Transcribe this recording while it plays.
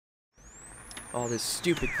Oh, this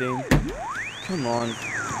stupid thing. Come on.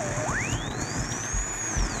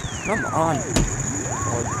 Come on.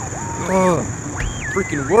 Oh,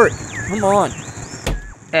 freaking work. Come on.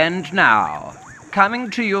 And now, coming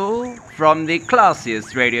to you from the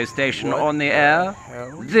classiest radio station on the air,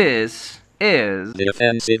 this is the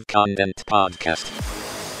Offensive Content Podcast.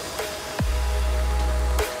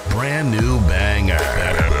 Brand new banger.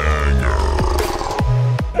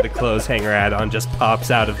 The clothes hanger add-on just pops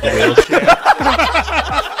out of the wheelchair.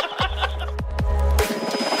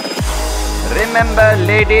 Remember,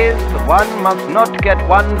 ladies, one must not get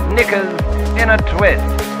one's knickers in a twist.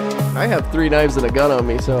 I have 3 knives and a gun on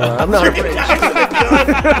me, so I'm not afraid.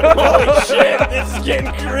 Holy shit, this is getting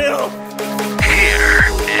real. Here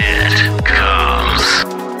it comes.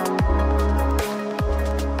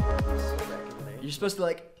 You're supposed to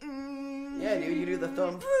like... Yeah, dude, you do the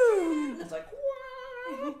thumb. It's like,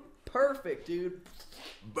 perfect, dude.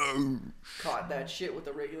 Boom. Caught that shit with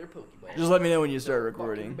a regular Pokeball. Just let me know when you start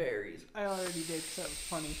recording. Berries. I already did, so it was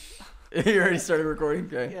funny. You already started recording?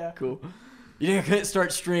 Okay, Yeah. cool. You didn't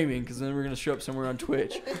start streaming, because then we're going to show up somewhere on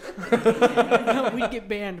Twitch. We'd get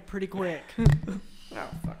banned pretty quick. Oh,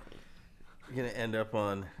 fuck me. You're gonna end up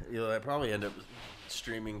on. You'll probably end up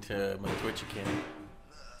streaming to my Twitch account.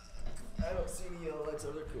 I don't see the yellow lights.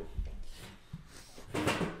 They're cool.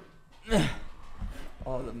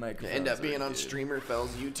 All the microphones. End up being on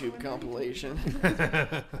Streamerfell's YouTube compilation.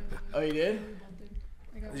 Oh, you did?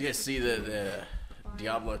 Did you guys see the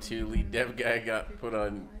Diablo 2 lead dev guy got put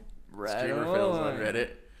on Streamer Fails on Reddit?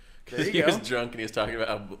 Because he was drunk and he was talking about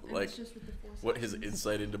how, like, what his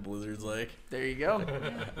insight into Blizzard's like. There you go.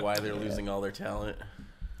 Why they're losing all their talent.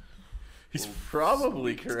 He's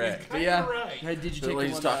probably correct. But yeah. Hey, did you take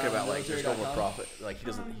He's one, talking about like there's no more military.com? profit. Like he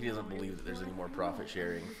doesn't believe that there's any more profit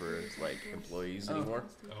sharing for like employees anymore.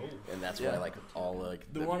 And that's why like all like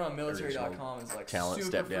The one on original military.com is like talent super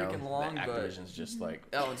step down. freaking long, The but Activision's just like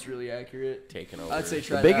that one's really accurate. taking over. I'd say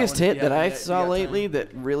try The biggest that one. hit that I You saw got lately time.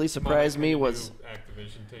 that really surprised me was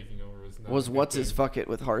Activision taking over what's his fuck it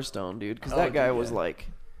with Hearthstone, dude. Because Oh, that guy dude, was yeah. like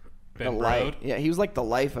the Ben life. Brode? Yeah, he was like the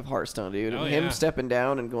life of Hearthstone, dude. Oh, And him yeah. stepping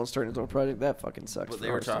down and going starting his own project, that fucking sucks. But for they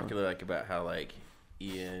were Hearthstone. talking like about how like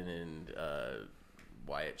Ian and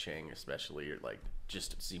Wyatt Chang especially are like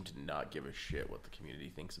just seem to not give a shit what the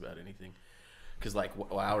community thinks about anything. Because like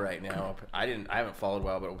WoW right now, I haven't followed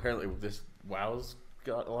WoW, but apparently this WoW's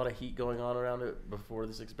got a lot of heat going on around it before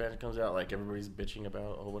this expansion comes out. Like everybody's bitching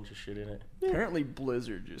about a whole bunch of shit in it. Apparently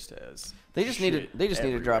Blizzard just has. They just need to. They just need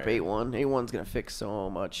to drop everywhere. 8.1. 8.1's gonna fix so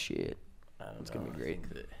much shit. I don't It's know. gonna be great.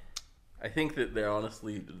 I think that they're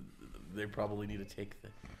honestly, they probably need to take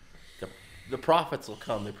the profits will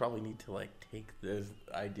come. They probably need to like take this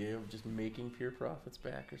idea of just making pure profits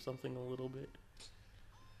back or something a little bit.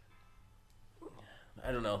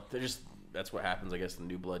 I don't know. That's what happens. I guess the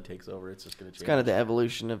new blood takes over. It's just gonna change. It's kind of the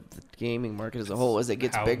evolution of the gaming market as a whole. As it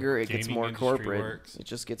gets how bigger, it gets gaming more industry corporate. works. It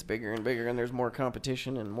just gets bigger and bigger, and there's more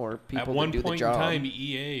competition and more people At to one do the point in job. time,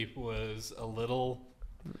 EA was a little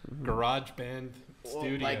garage band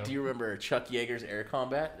studio. Like, do you remember Chuck Yeager's Air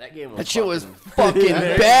Combat? That game was That shit was fucking fucking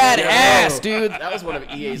badass, dude. That was one of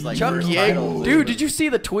EA's like Chuck first Yeager, titles. dude, did you see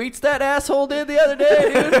the tweets that asshole did the other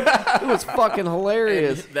day, dude? It was fucking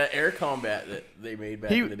hilarious. And that Air Combat that they made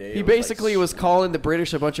back in the day. He was basically like, was calling the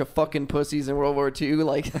British a bunch of fucking pussies in World War II,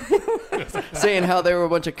 like saying how they were a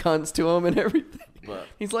bunch of cunts to him and everything. But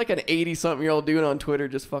He's like an 80-something-year-old dude on Twitter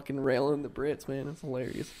just fucking railing the Brits, man. It's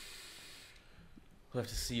hilarious. we'll have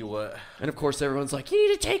to see what. And of course, everyone's like, you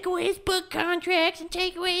need to take away his book contracts and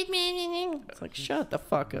take away his man. It's like, shut the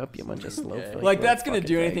fuck up, you bunch of slow fucking Like, that's going to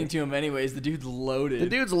fucking do anything faggots. to him anyways. The dude's loaded. The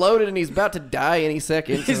dude's loaded and he's about to die any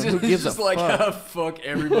second. He's So who gives just a like, fuck? "Ah, fuck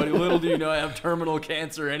everybody. Little do you know I have terminal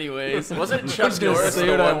cancer anyways. Wasn't I'm Chuck just gonna Norris say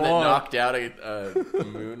the what one I that want. knocked out a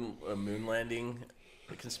moon landing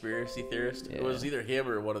conspiracy theorist? It was either him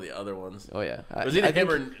or one of the other ones. Oh, yeah. It was either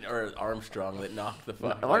him or Armstrong that knocked the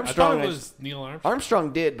fuck. I Armstrong thought it was Neil Armstrong.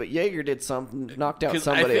 Armstrong did, but Yeager did something, knocked out 'Cause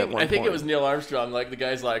somebody at one I think point. it was Neil Armstrong. Like the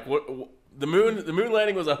guy's like, what? The moon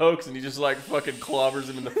landing was a hoax, and he just like fucking clobbers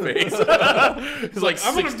him in the face. He's like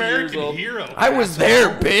I'm an 60 years American old. hero. I was there,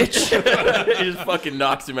 bitch. He just fucking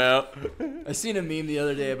knocks him out. I seen a meme the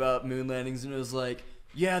other day about moon landings, and it was like,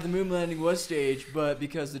 yeah, the moon landing was staged, but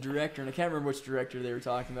because the director, and I can't remember which director they were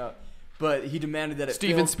talking about, but he demanded that it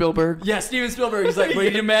Steven filmed- Spielberg. Yeah, Steven Spielberg. He's like, but he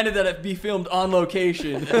demanded that it be filmed on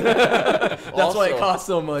location. That's why Also- it costs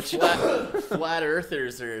so much. Flat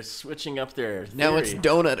earthers are switching up their theory. Now it's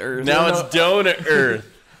Donut Earth. Now it's Donut Earth.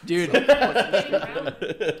 Dude.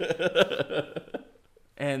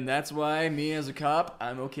 And that's why me as a cop,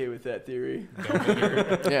 I'm okay with that theory.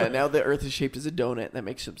 Yeah, now the Earth is shaped as a donut. That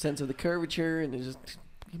makes some sense of the curvature, and it just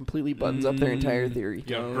completely buttons up their entire theory.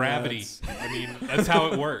 You know, gravity. I mean, that's how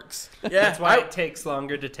it works. Yeah, That's why it takes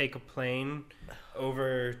longer to take a plane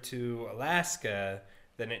over to Alaska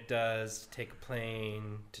than it does to take a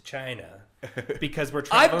plane to China. Because we're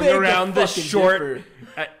I traveling beg to around the fucking short...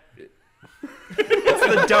 It's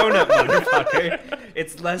the donut, motherfucker.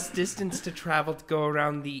 It's less distance to travel to go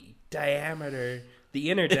around the diameter, the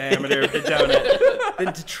inner diameter of the donut,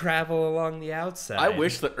 than to travel along the outside. I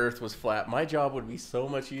wish the Earth was flat. My job would be so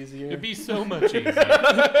much easier. It'd be so much easier.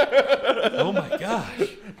 Oh my gosh.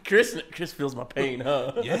 Chris feels my pain,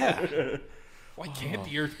 huh? Yeah. Why can't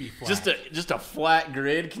the Earth be flat? Just a flat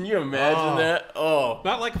grid. Can you imagine that? Oh.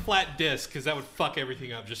 Not like a flat disc, because that would fuck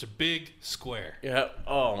everything up. Just a big square. Yeah.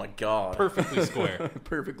 Oh my God. Perfectly square.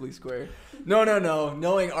 Perfectly square. No.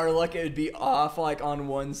 Knowing our luck, it would be off like on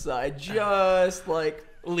one side, just like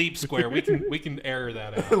Leap square. We can error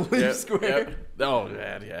that out. leaf square. Yep. Oh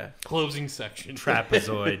man, yeah. Closing section.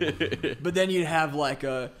 Trapezoid. But then you'd have like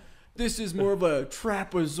a. This is more of a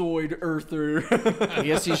trapezoid earther. I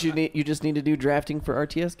guess you just need to do drafting for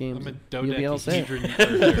RTS games. I'm a You'll be all set.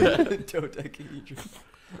 dodecahedron. Dodecahedron.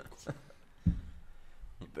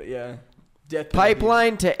 But yeah, death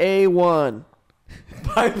Pipeline to A1.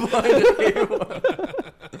 Pipeline to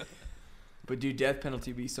A1. But dude, death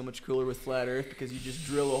penalty would be so much cooler with flat Earth because you just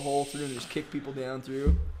drill a hole through and just kick people down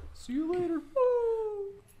through. See you later.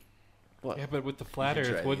 Yeah, but with the flat You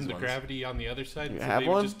can Earth, try wouldn't these the ones. gravity on the other side? You so have they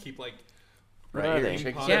one? would just keep like What are they?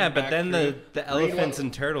 Check- Yeah, but back then through. the elephants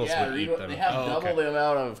and turtles would eat them. They have Oh, double okay. the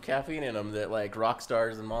amount of caffeine in them that like rock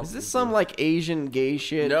stars and Is monsters. this some like Asian gay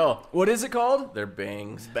shit? No, What is it called? they're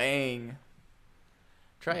bangs. Bang.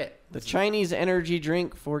 Try it. The Chinese energy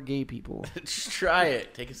drink for gay people. Try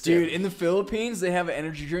it. Take a sip. Dude, in the Philippines, they have an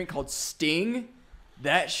energy drink called Sting.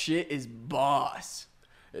 That shit is boss.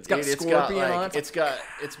 It's got scorpion on it. It's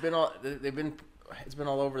been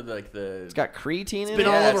all over the It's got creatine in been it.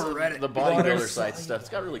 all yeah, over it's Reddit. the bodybuilder site stuff. It's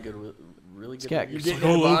got really good. It's got, You're getting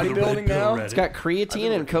into bodybuilding now? it's got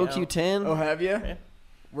creatine and working out. CoQ10. Oh, have you? Yeah.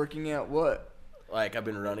 Working out what? Like I've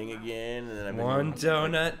been running again, and then I've been One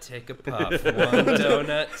donut, take a puff. One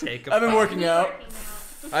donut, take a puff. I've been working out.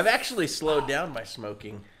 I've actually slowed down my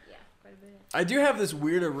smoking. I do have this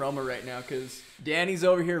weird aroma right now because Danny's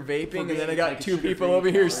over here vaping, and then I got two people over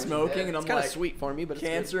here smoking, and I'm It's kind like, of sweet for me, but it's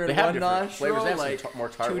cancer They in have one different flavors. nostril, They have some like more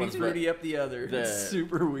tart tutti ones, but frutti up the other. the- It's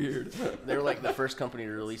super weird. They're like the first company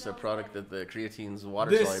to release a product that the creatine's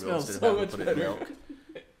water This soluble smells instead so of having much to put it in better.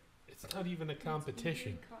 milk. It's not even a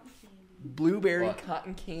competition. Blueberry What?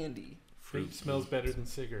 cotton candy. Vape smells better than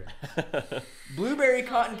cigarettes. Blueberry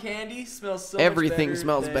cotton candy smells so Everything much better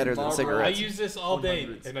smells than better than Marlboro. I cigarettes. use this all day,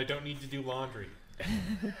 100s. and I don't need to do laundry.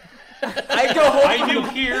 I go home. I do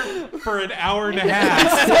here for an hour and a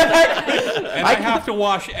half, and I have to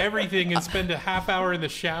wash everything and spend a half hour in the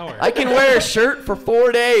shower. I can wear a shirt for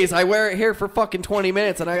 4 days. I wear it here for fucking 20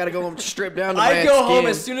 minutes, and I gotta go home stripped down to my I go home skin.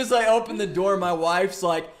 as soon as I open the door. My wife's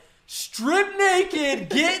like, strip naked,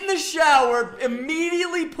 get in the shower,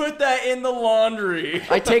 immediately put that in the laundry.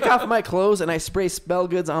 I take off my clothes and I spray smell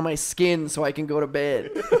goods on my skin so I can go to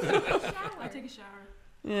bed. I take a shower.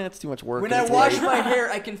 Yeah, it's too much work. When and I it's wash late. my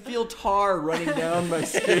hair, I can feel tar running down my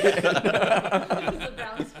skin.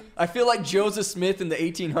 I feel like Joseph Smith in the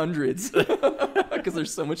 1800s because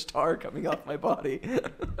there's so much tar coming off my body.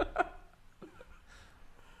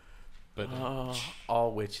 But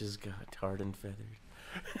All witches got tarred and feathered.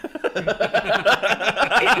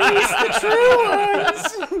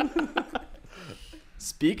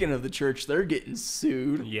 Speaking of the church, they're getting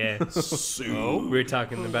sued. Yeah. We were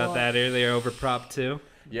talking about that earlier over Prop 2.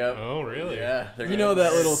 Yep. oh, really? Yeah. You know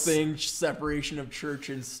that little thing, separation of church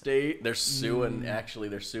and state? They're suing. Actually,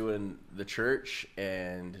 they're suing the church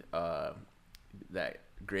and that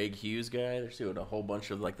Greg Hughes guy. They're suing a whole bunch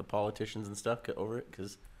of like the politicians and stuff over it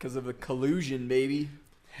Because of the collusion, baby.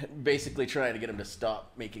 basically trying to get him to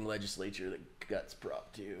stop making legislature that guts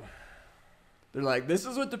Prop 2. They're like, this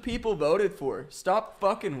is what the people voted for. Stop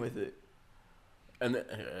fucking with it. And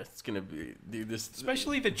it's gonna be this.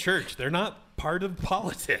 Especially the church. They're not part of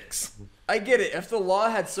politics. I get it. If the law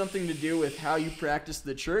had something to do with how you practice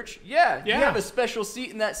the church, yeah, you Yeah. have a special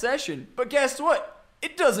seat in that session. But guess what?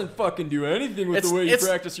 It doesn't fucking do anything with It's- the way you it's-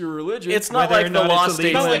 practice your religion. It's not Whether or like the not law it's states.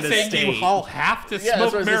 It's not illegal like in the saying you state. all have to Yeah, smoke that's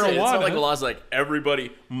what I was gonna say. marijuana. It's not like the law's like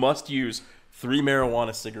everybody must use 3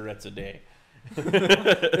 marijuana cigarettes a day.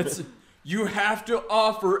 You have to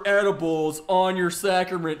offer edibles on your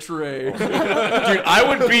sacrament tray. Dude, I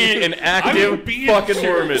would be an active be in fucking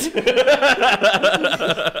church. Mormon.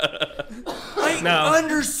 I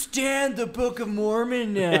understand the Book of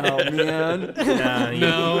Mormon now, man.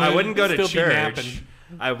 No, I wouldn't go to still be church. napping.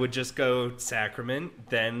 I would just go sacrament,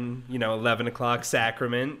 then 11 o'clock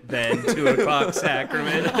sacrament, then 2 o'clock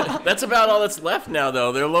sacrament. That's about all that's left now,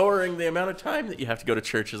 though. They're lowering the amount of time that you have to go to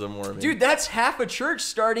church as a Mormon. Dude, that's half a church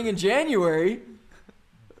starting in January.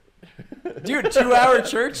 Dude, 2-hour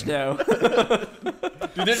church now.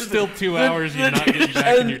 Dude, there's still 2 hours you're not getting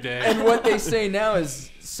back in your day. And what they say now is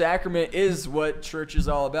sacrament is what church is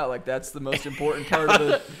all about. Like, that's the most important part of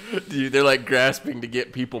it. Dude, they're like grasping to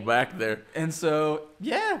get people back there. And so,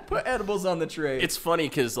 yeah, put edibles on the tray. It's funny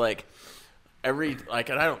because, like, and I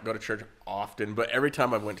don't go to church often, but every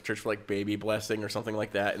time I went to church for, like, baby blessing or something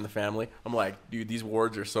like that in the family, I'm like, dude, these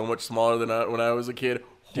wards are so much smaller than when I was a kid.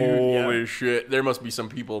 Dude, Holy shit. There must be some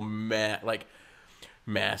people mass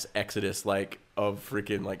exodus, like, of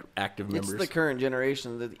freaking, like, active members. It's the current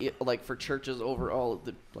generation that, like, for churches overall,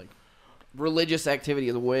 the like religious activity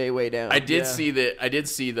is way down. I did see the,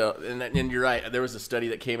 and you're right. There was a study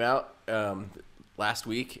that came out last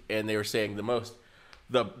week, and they were saying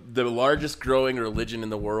the largest growing religion in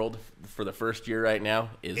the world for the first year right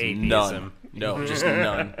now is atheism. None. No, just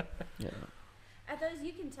none. Yeah. At those,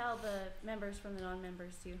 you can tell the members from the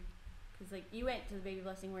non-members too, because like you went to the baby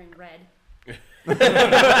blessing wearing red.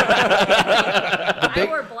 I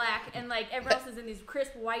wore black, and like everyone else is in these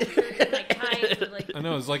crisp white shirts and like ties. And, like, I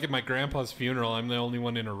know, it's like at my grandpa's funeral, I'm the only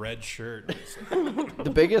one in a red shirt.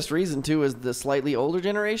 The biggest reason too is the slightly older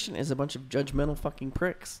generation is a bunch of judgmental fucking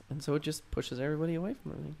pricks, and so it just pushes everybody away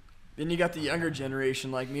from everything. Then you got the younger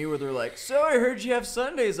generation like me where they're like, so I heard you have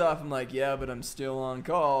Sundays off. I'm like, yeah, but I'm still on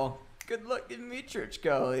call. Good luck getting me church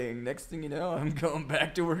calling. Next thing you know, I'm going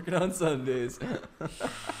back to working on Sundays.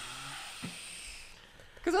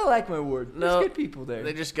 Because I like my ward. There's good people there.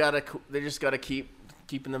 They just gotta keep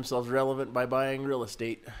keeping themselves relevant by buying real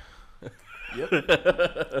estate. Yep.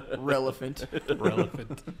 Relevant.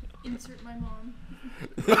 insert my mom.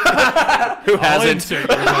 Who hasn't? Insert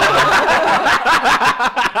your mom.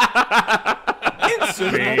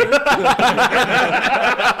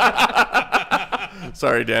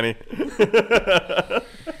 Sorry, Danny.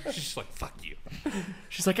 She's just like, fuck you.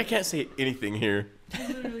 She's like, I can't say anything here.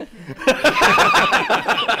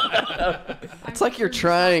 It's like you're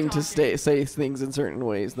trying to say things in certain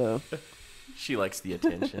ways, though. She likes the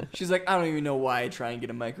attention. She's like, I don't even know why I try and get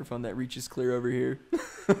a microphone that reaches clear over here.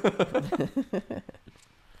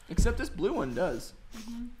 Except this blue one does.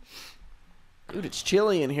 Dude, it's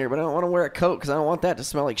chilly in here, but I don't want to wear a coat because I don't want that to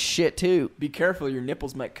smell like shit, too. Be careful, your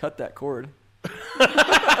nipples might cut that cord.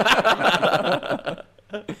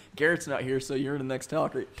 Garrett's not here, so you're the next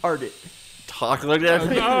target. Talk like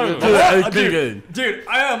that? Dude,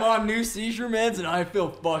 I am on new seizure meds, and I feel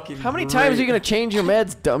fucking How many great. times are you going to change your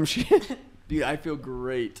meds, dumb shit? Dude, I feel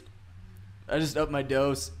great. I just upped my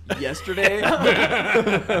dose yesterday. Is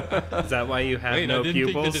that why you have no I didn't think the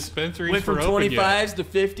pupils? dispensaries Went from were open 25s to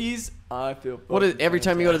 50s. I feel What is every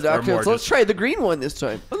time you go to the doctor? more Let's try the green one this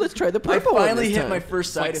time. Oh, let's try the I purple one finally this hit time. my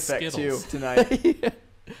first side like effect, Skittles. too, tonight.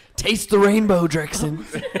 Taste the rainbow, Drexen.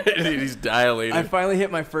 He's dilated. I finally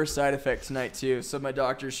hit my first side effect tonight, too. So my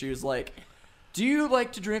doctor, she was like, do you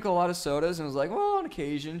like to drink a lot of sodas? And I was like, well, on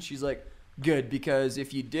occasion. She's like, good, because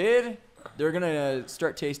if you did, they're going to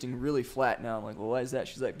start tasting really flat now. I'm like, well, why is that?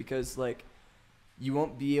 She's like, because, like, you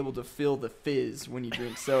won't be able to feel the fizz when you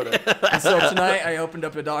drink soda. And so tonight, I opened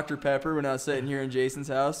up a Dr. Pepper when I was sitting here in Jason's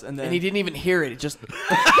house. And then And he didn't even hear it. It just...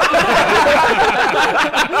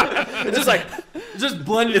 It's just like, just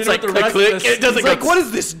blended It's in like with the rest click, of click. It doesn't It's like, what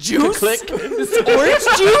is this, juice? click. This orange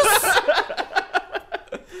juice?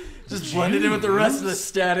 Just blended in with the rest of the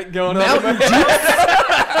static going on. Mountain juice?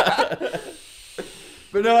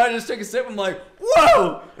 But no, I just took a sip. I'm like,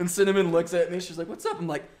 whoa! And Cinnamon looks at me. She's like, what's up? I'm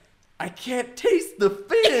like, I can't taste the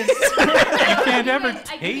fizz. You can't ever I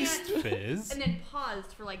can't. taste fizz. And then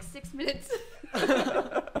paused for like 6 minutes.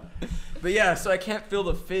 But yeah, so I can't feel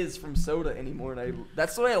the fizz from soda anymore. And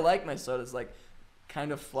that's the way I like my sodas, like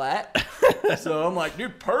kind of flat. So I'm like,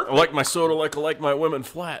 dude, I perfect. like my soda like I like my women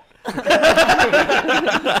flat.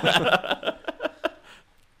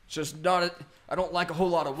 Just not. I don't like a whole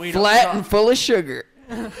lot of weight. up Flat top. and full of sugar.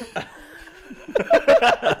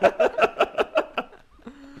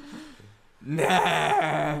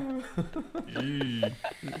 Nah. They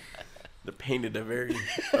painted a very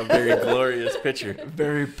glorious picture.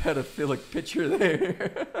 Very pedophilic picture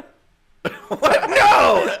there. What? No!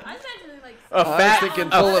 I was imagining like A fat, Thinking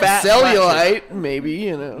a full of fat cellulite, maybe,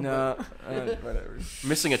 you know. No, whatever.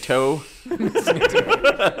 missing a toe.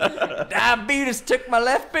 Diabetes took my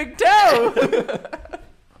left big toe.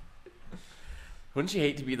 Wouldn't you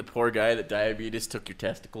hate to be the poor guy that diabetes took your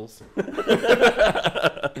testicles?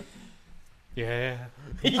 Yeah.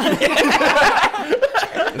 I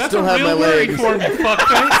still have my legs. For me,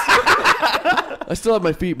 fuckface. I still have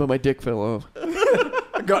my feet, but my dick fell off.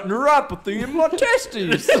 I got neuropathy in my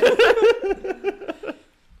testes.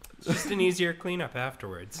 It's just an easier cleanup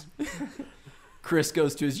afterwards. Chris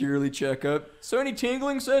goes to his yearly checkup. So any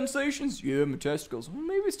tingling sensations? Yeah, my testicles. Well,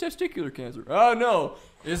 maybe it's testicular cancer. Oh no.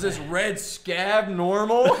 Is this red scab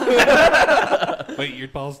normal? Wait, your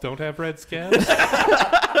balls don't have red scabs?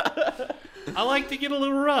 I like to get a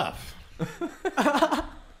little rough.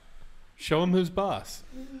 Show him who's boss.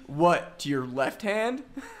 What, to your left hand?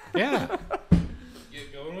 Yeah.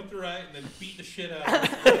 Get going with the right and then beat the shit out of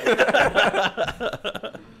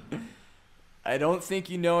it. I don't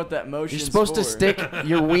think you know what that motion is. You're supposed to stick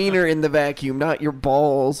your wiener in the vacuum, not your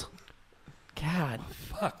balls. God.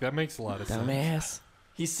 Fuck, that makes a lot of sense. Dumbass.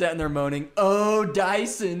 He's sitting there moaning, "Oh,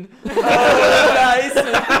 Dyson. Oh, Dyson."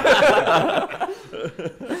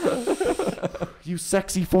 You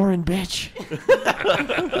sexy foreign bitch.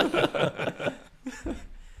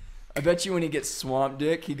 I bet you when he gets swamp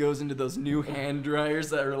dick, he goes into those new hand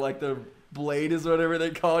dryers that are like the blade is whatever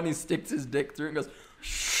they call it, and he sticks his dick through it and goes,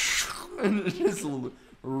 and it just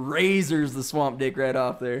razors the swamp dick right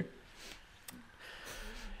off there.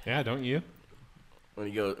 Yeah, don't you? When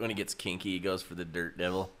he gets kinky, he goes for the dirt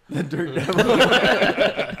devil. The dirt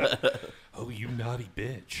devil. Oh, you naughty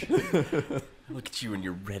bitch. Look at you in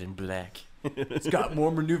your red and black. It's got more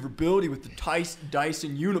maneuverability with the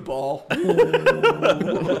Dyson Uniball.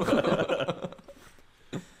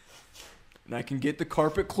 And I can get the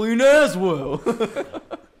carpet clean as well.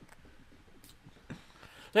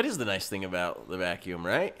 That is the nice thing about the vacuum,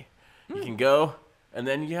 right? You can go, and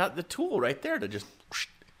then you have the tool right there to just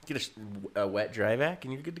get a wet dry vac,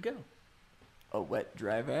 and you're good to go. A wet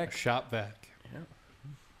dry vac? Shop vac. Yeah.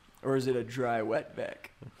 Or is it a dry wet vac?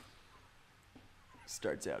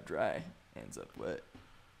 Starts out dry, ends up wet.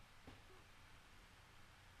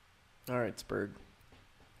 All right, Spurg.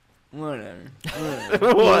 Whatever.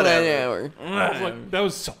 Whatever. That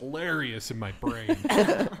was hilarious in my brain.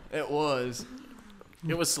 It was.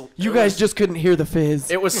 You guys just couldn't hear the fizz.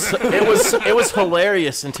 It was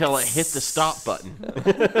hilarious until it hit the stop button.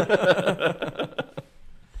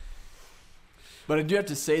 But I do have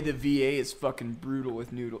to say the VA is fucking brutal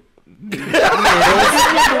with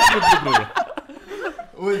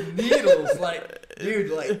with needles, like, dude,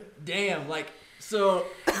 like, damn, like, so,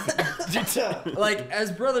 like,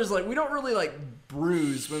 as brothers, like, we don't really, like,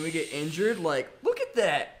 bruise when we get injured. Like, look at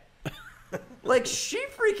that. Like, she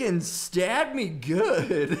freaking stabbed me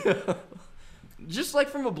good. Just, like,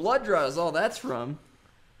 from a blood draw is all that's from.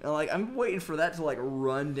 And, like, I'm waiting for that to, like,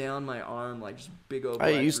 run down my arm, like, just big old I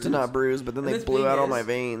used to not bruise, but then And they the blew thing out all is- my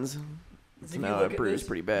veins. If you Now look I at bruise this,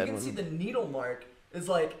 pretty bad. You can see the needle mark is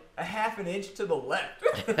like a half an inch to the left.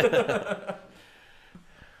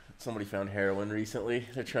 Somebody found heroin recently.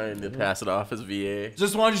 They're trying to pass it off as VA.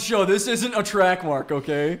 Just wanted to show this isn't a track mark,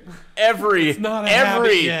 okay? Every not a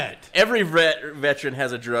habit yet. Every veteran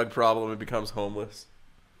has a drug problem and becomes homeless.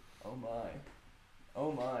 Oh my.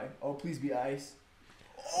 Oh my. Oh, please be ice.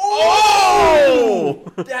 Oh!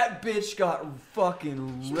 That bitch got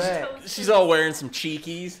fucking wrecked. She's all wearing some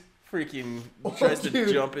cheekies. Freaking tries to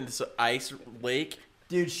dude. jump into some ice lake.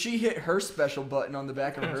 Dude, she hit her special button on the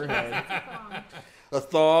back of her head. A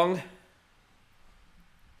thong.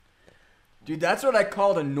 Dude, that's what I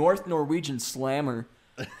called a North Norwegian slammer.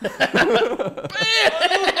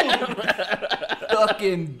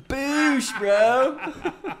 Fucking boosh, bro.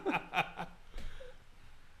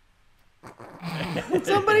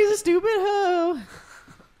 Somebody's a stupid hoe.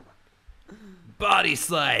 Body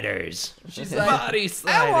sliders. She's like, Body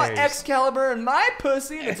I want sliders. Excalibur in my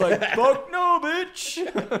pussy. And it's like, fuck no, bitch.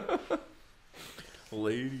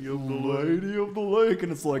 Lady of the Lady of the lake.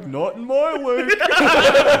 And it's like, not in my lake.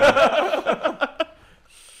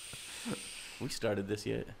 We started this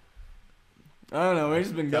yet? I don't know. We've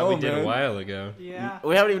just been Thought we going, did man. a while ago. Yeah.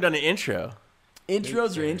 We haven't even done an intro.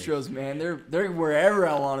 Intros are intros, man. They're wherever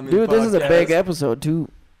I want them. Dude, this is a big episode, too.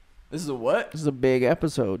 This is a what? This is a big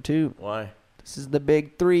episode, too. Why? This is the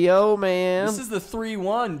big 3-0, man. This is the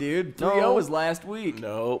 3-1, dude. 3-0 No. was last week.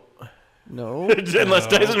 Nope. No. Unless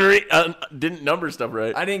Tyson didn't number stuff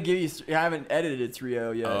right. I didn't give you. I haven't edited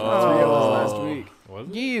 3-0 yet. Oh. 3-0 was last week. Was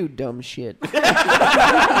it? You dumb shit. This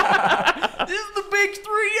is the big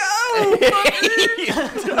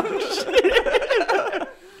 3-0.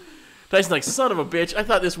 Tyson's like, son of a bitch. I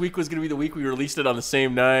thought this week was going to be the week we released it on the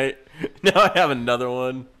same night. Now I have another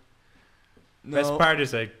one. Best No. part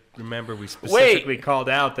is I remember we specifically called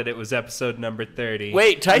out that it was episode number 30.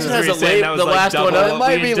 Wait, Tyson has We were saying that was the like last one double up. what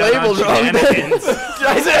might we be had done on labeled wrong. Shenanigans.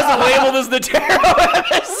 Tyson has it labeled as the tarot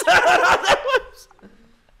episode.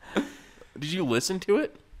 Did you listen to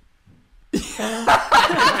it?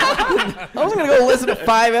 I was gonna go listen to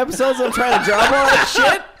 5 episodes and try to drop all that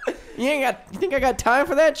shit. You think I got time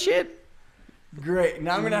for that shit? Great.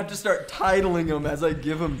 Now I'm gonna have to start titling them as I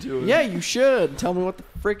give them to him. Yeah, you should. Tell me what the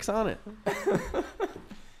frick's on it.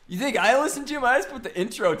 You think I listen to him? I just put the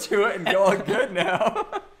intro to it and go all good now.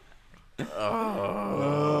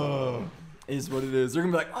 Oh. Is what it is. They're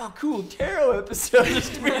gonna be like, oh, cool, tarot episode.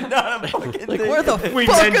 Just tweeting out a fucking Like, thing. where the We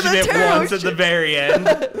fuck are mentioned the it tarot once at shit? the very end.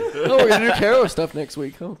 Oh, we're gonna do tarot stuff next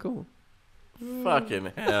week. Oh, cool.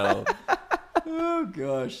 Fucking hell. Oh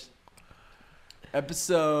gosh.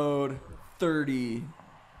 Episode 30.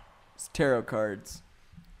 It's tarot cards.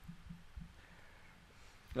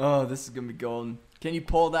 Oh, this is gonna be golden. Can you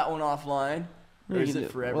pull that one offline? Or is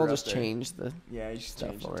it forever? We'll up just there? change the. Yeah, you should stuff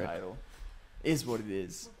change the for it. title. Is what it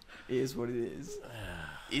is. Is what it is.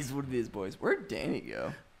 Is what it is, boys. Where'd Danny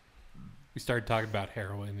go? We started talking about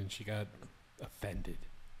heroin, and she got offended.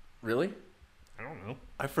 Really? I don't know.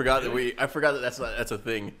 I forgot that that's a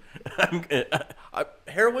thing.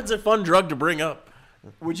 Heroin's a fun drug to bring up.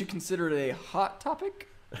 Would you consider it a hot topic?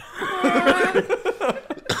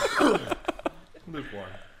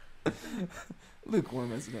 Lukewarm.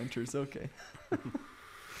 Lukewarm as it enters. Okay.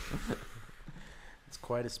 It's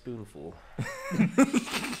quite a spoonful.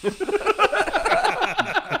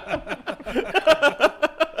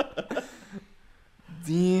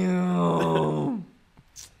 Damn.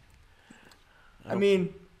 I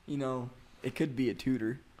mean, it could be a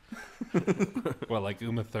tutor. Well, like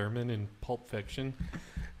Uma Thurman in Pulp Fiction.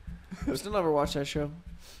 I still never watched that show.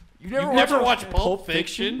 You've You've never watched Pulp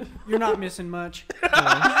Fiction? You're not missing much.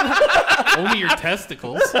 Only your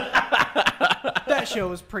testicles. That show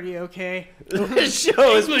was pretty okay. This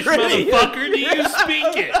show is English pretty. motherfucker, do you speak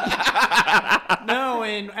it? No,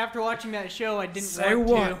 and after watching that show, I didn't Say want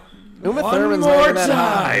what? to. Uma One Thurman's more not even that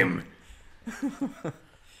hot. time.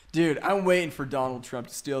 Dude, I'm waiting for Donald Trump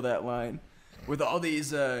to steal that line. With all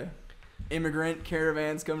these immigrant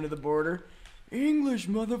caravans coming to the border. English,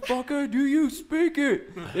 motherfucker, do you speak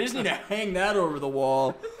it? They just need to hang that over the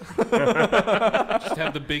wall. Just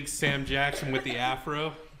have the big Sam Jackson with the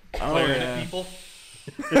afro glaring yeah. at people.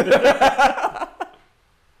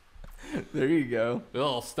 There you go. They'll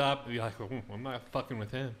all stop and be like, oh, I'm not fucking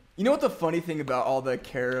with him. You know what the funny thing about all the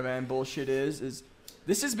caravan bullshit is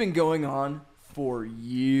this has been going on for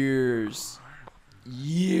years.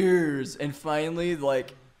 Years. And finally,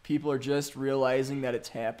 like, people are just realizing that it's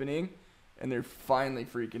happening, and they're finally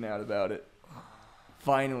freaking out about it.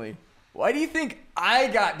 Finally. Why do you think I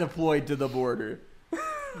got deployed to the border?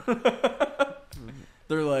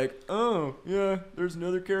 They're like, oh, yeah, there's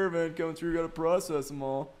another caravan coming through, gotta process them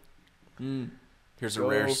all. Here's a Go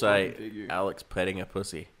rare fucking sight. figure. Alex petting a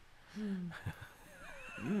pussy.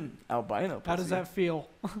 Albino How does pussy. that feel?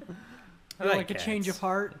 I like like a change cats. of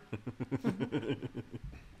heart?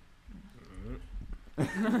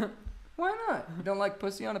 Why not? You don't like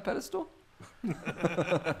pussy on a pedestal?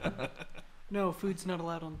 No, food's not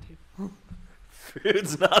allowed on the table.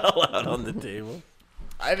 Food's not allowed on the table.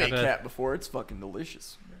 I've ate Kinda- cat before. It's fucking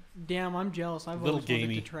delicious. Damn, I'm jealous. I've Little always wanted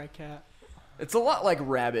gamey. to try cat. It's a lot like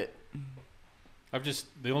rabbit.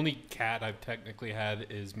 The only cat I've technically had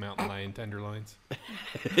is mountain lion tenderloins.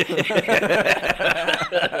 She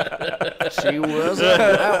was a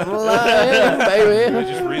mountain lion, I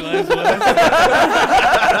baby. just realized what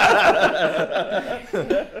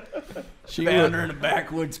I She found her in a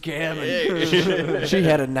backwoods cabin. She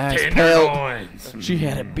had a nice pelt. She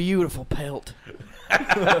had a beautiful pelt.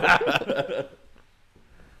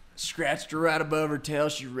 Scratched her right above her tail.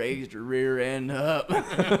 She raised her rear end up.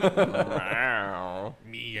 Meow.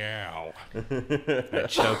 I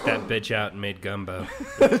choked that bitch out and made gumbo.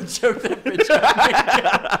 Choke that bitch out.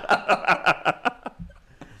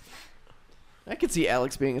 I could see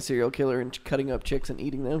Alex being a serial killer and cutting up chicks and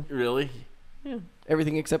eating them. Really?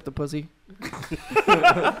 Everything except the pussy.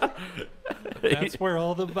 That's where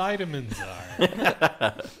all the vitamins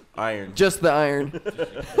are. Iron. Just the iron.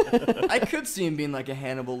 I could see him being like a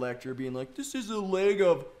Hannibal Lecter, being like, "This is a leg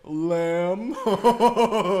of lamb."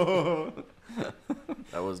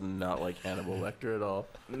 That was not like Hannibal Lecter at all.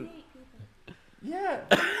 Yeah,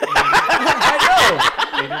 I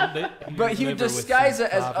know. But he would Liver with disguise some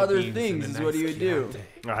it as fava other beans things, and is a what he nice would do.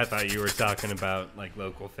 Chianti. I thought you were talking about like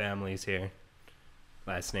local families here.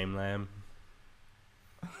 Last name Lamb.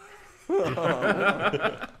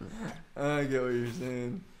 I get what you're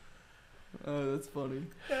saying. Oh, that's funny.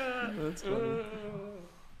 That's funny.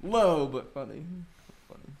 Low but funny.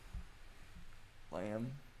 Funny.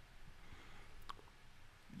 Lamb.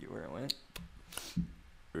 Get where it went.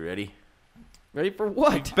 Ready? Ready for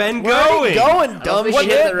what? Been Where are you going. going, dumb What,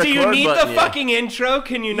 shit? do you record need button the yet. fucking intro?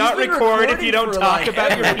 Can you not been record if you recording don't for, talk like,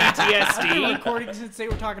 about your I've been PTSD? recording since they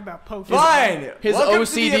were talking about Pokemon. Fine. His Welcome to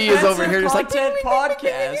OCD the is over here just like, Content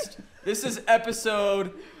podcast. This is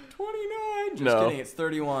episode 29. Just No. kidding. It's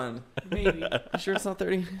 31. Maybe. You sure it's not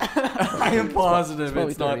 30? I am positive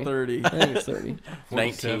probably it's not 30. I think it's 30.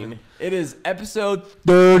 19. It is episode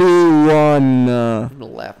 31. I'm gonna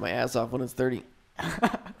laugh my ass off when it's 30.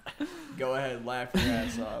 Go ahead, laugh your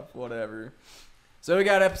ass off. Whatever. So we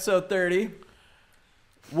got episode 30.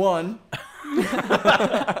 One. We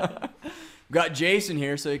got Jason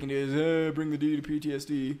here so he can do his bring the D to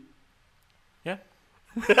PTSD. Yeah.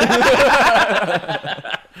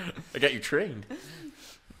 I got you trained.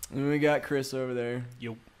 And we got Chris over there.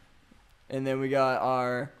 Yo. And then we got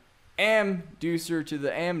our amducer to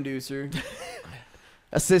the amducer.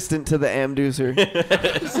 Assistant to the amducer.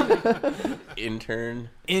 Intern.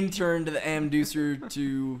 Intern to the amducer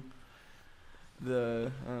to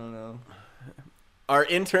the, I don't know. Our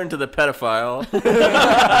intern to the pedophile.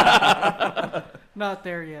 Not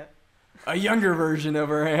there yet. A younger version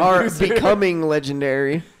of our Are amducer. becoming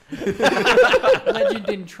legendary. Legend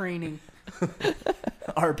in training.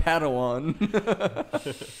 Our Padawan.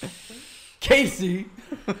 Casey.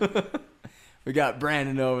 We got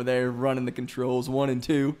Brandon over there running the controls 1 and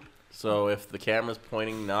 2. So if the camera's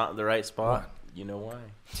pointing not the right spot, you know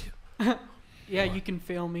why. Yeah, you can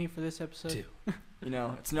fail me for this episode. You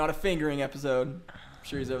know, it's not a fingering episode. I'm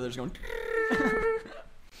sure he's over there just going.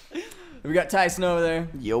 We got Tyson over there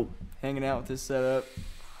Yo. hanging out with his setup.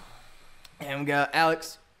 And we got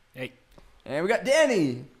Alex. Hey. And we got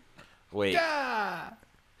Danny. Wait.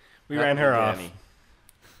 We ran her off. Danny.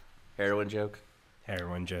 Heroin joke?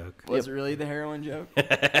 Heroin joke. Was it really the heroin joke?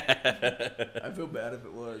 I feel bad if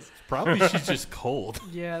it was. Probably she's just cold.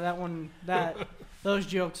 Yeah, that one, those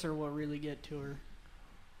jokes are what really get to her.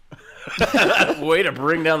 Way to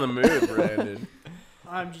bring down the mood, Brandon.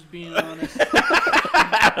 I'm just being honest.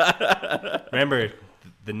 Remember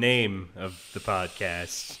the name of the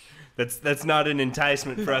podcast. That's not an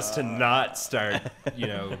enticement for us to not start,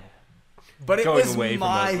 But it going was away from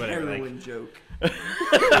my us, whatever, heroin joke.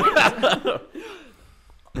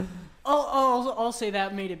 I'll say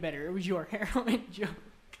that made it better. It was your heroin joke.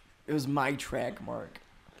 It was my track mark.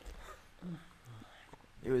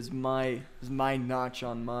 It was my notch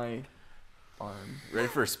on my arm. Ready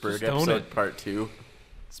for a Spurg Just own episode it. part 2?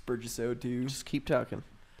 Spurgisode 2. Just keep talking.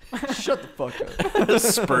 Shut the fuck up.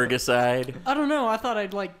 Spurgicide. I don't know. I thought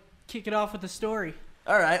I'd kick it off with a story.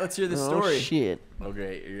 All right, let's hear the Oh, story. shit.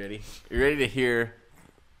 Okay, you ready? You ready to hear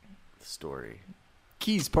the story?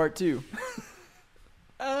 Keys part 2.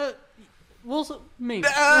 Maybe.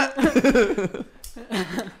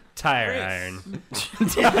 tire iron.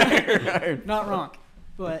 Not wrong.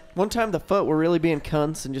 But One time the foot were really being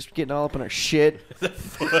cunts and just getting all up in our shit.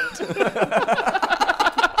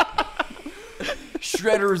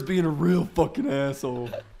 Shredder was being a real fucking asshole.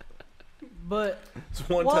 One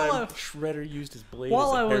While time, I- Shredder used his blade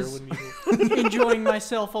while as a I was- heroin needle. enjoying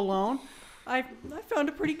myself alone, I found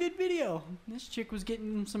a pretty good video. This chick was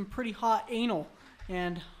getting some pretty hot anal,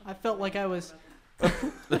 and I felt like I was.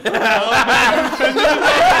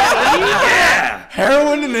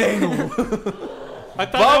 Heroin and anal. I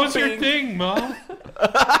thought that was your thing, Mom.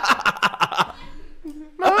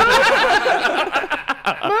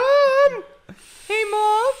 Hey,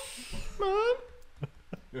 mom.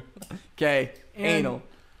 Okay, And anal.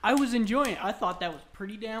 I was enjoying it. I thought that was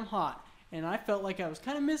pretty damn hot, and I felt like I was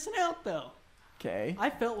kind of missing out though. Okay. I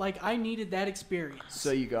felt like I needed that experience.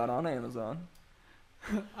 So you got on Amazon.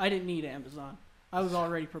 I didn't need Amazon. I was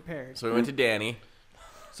already prepared. So we went to Danny.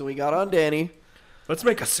 So we got on Danny. Let's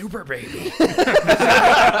make a super baby.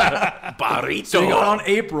 Burrito. So you got on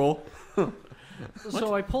April.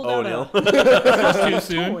 So I pulled Oh, out no. Too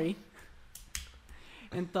soon. toy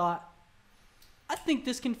and thought, I think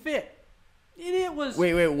this can fit. And it was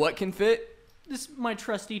Wait, what can fit? this my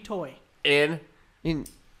trusty toy. In. In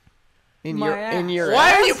My your ass. Why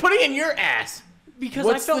ass? are you putting in your ass? Because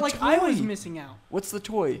What's I felt the like I was toy? missing out. What's the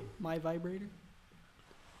toy? My vibrator.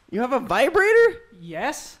 You have a vibrator?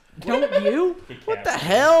 Yes. Don't you? What the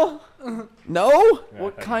hell? No?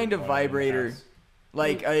 What kind of vibrator?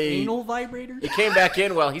 Like a Anal vibrator? He came back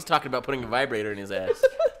in while he's talking about putting a vibrator in his ass.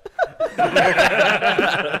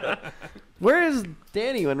 Where is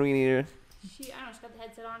Danny when we need her? I don't know, she's got the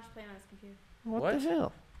headset on, she's playing on his computer. What the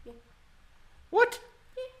hell? What?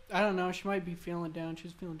 I don't know. She might be feeling down. She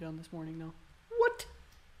was feeling down this morning, though. What?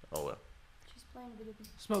 Oh well. She's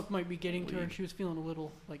Smoke might be getting to her. She was feeling a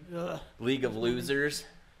little like, ugh. League of Losers.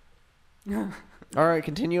 All right,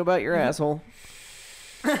 continue about your asshole.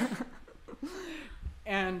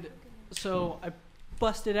 And so I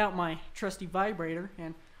busted out my trusty vibrator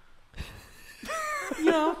and,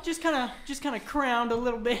 just kind of crowned a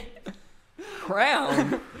little bit.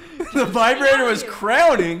 Crown? The vibrator was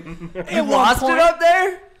crowning. You lost it up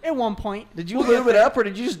there? At one point. Did you lube it up or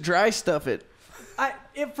did you just dry stuff it?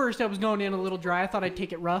 At first I was going in a little dry. I thought I'd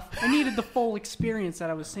take it rough. I needed the full experience that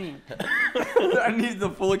I was seeing. I needed the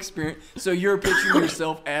full experience. So you're picturing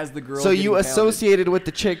yourself as the girl. So you getting associated with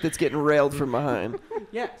the chick that's getting railed from behind.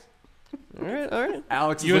 Yes. All right.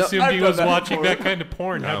 Alex, You assumed he was watching that before. kind of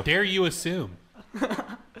porn. How dare you assume?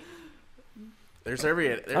 There's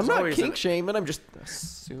I'm not always kink shaming. I'm just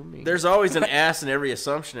assuming. There's always an ass in every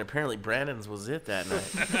assumption. Apparently, Brandon's was it that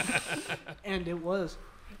night. And it was.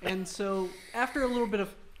 And so after a little bit of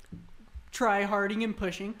try-harding and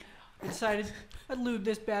pushing, I decided I'd lube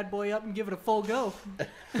this bad boy up and give it a full go.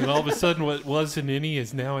 And all of a sudden, what was an innie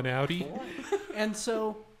is now an outie. And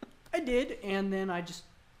so I did, and then I just...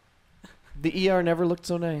 The ER never looked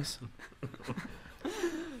so nice.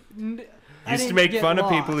 I Used to didn't make get fun of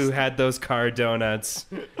lost. people who had those car donuts.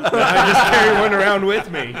 I just carry one around with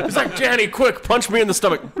me. It's like, Danny, quick, punch me in the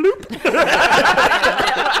stomach.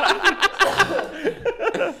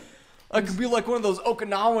 I could be like one of those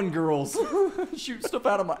Okinawan girls. Shoot stuff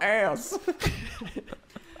out of my ass.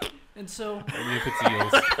 And so Only if it's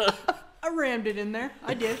eels. I rammed it in there.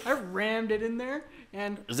 I did. I rammed it in there,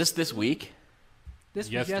 and Is this week? this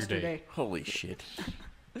was Yesterday. yesterday. Holy shit.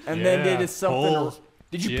 And then Yeah, did something. holes.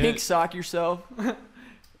 Did you Shit. pink sock yourself?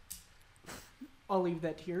 I'll leave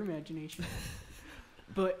that to your imagination.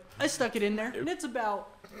 But I stuck it in there, and it's about,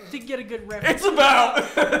 to get a good reference. It's about.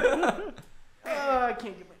 I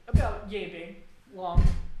can't get my, about yay big, long,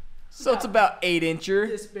 So it's about 8 incher.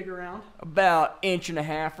 this big around. About inch and a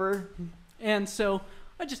halfer. And so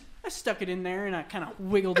I stuck it in there, and I kind of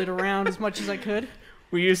wiggled it around as much as I could.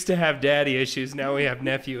 We used to have daddy issues. Now we have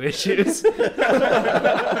nephew issues.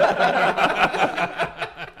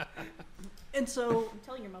 And so I'm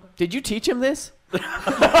telling your mother. Did you teach him this? I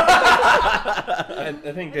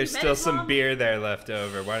think there's met still his some mom? beer there left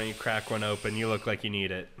over. Why don't you crack one open? You look like you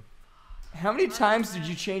need it. How many times did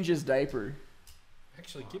you change his diaper?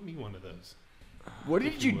 Actually, give me one of those. What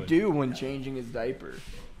did you would. do when changing his diaper?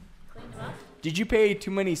 Clean him up. Did you pay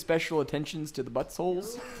too many special attentions to the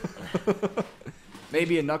buttholes?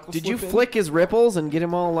 Maybe a knuckle Did you slip in? flick his ripples and get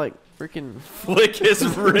him all like freaking? Flick his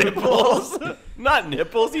ripples. Not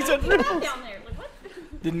nipples. He said What do you have ripples. down there? Like what?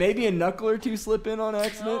 Did maybe a knuckle or two slip in on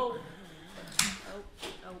accident? No.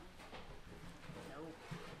 No.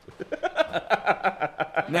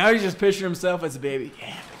 Now he's just picturing himself as a baby.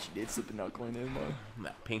 Yeah, but she did slip a knuckle in there, though.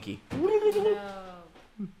 Not pinky. No.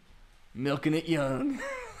 Milking it young.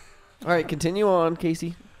 All right, continue on,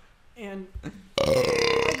 Casey. and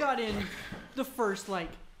I got in the first like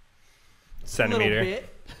Centimeter. little bit.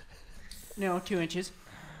 No, 2 inches.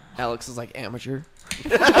 Alex is like amateur.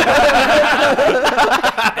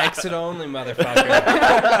 Exit only,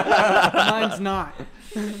 motherfucker. Mine's not.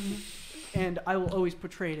 And I will always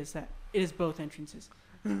portray it as that. It is both entrances.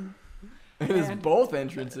 It is And- both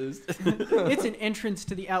entrances. It's an entrance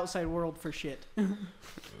to the outside world for shit.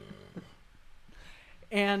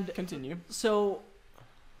 And Continue. so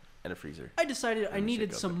And a freezer. I decided I And the needed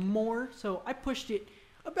shit goes some more, so I pushed it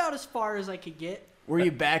about as far as I could get. Were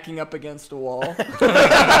you backing up against a wall?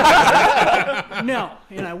 No,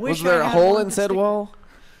 and I wish Was there I a had hole one in to said stick- wall?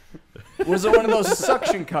 Was it one of those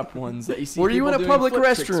suction cup ones that you see? Were you in people a doing public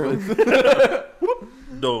flip tricks restroom?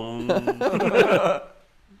 with? Dong.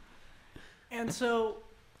 And so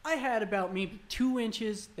I had about maybe 2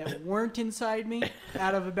 inches that weren't inside me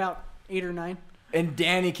out of about 8 or 9. And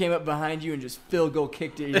Danny came up behind you and just field goal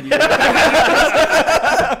kicked it in you.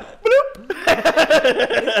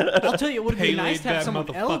 I'll tell you, it would be Pele nice to have that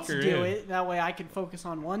someone else motherfucker do in. it. That way I could focus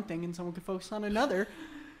on one thing and someone could focus on another.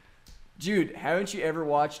 Dude, haven't you ever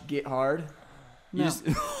watched Get Hard? You No. just,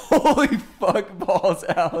 holy fuck balls,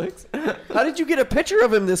 Alex. How did you get a picture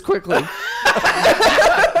of him this quickly?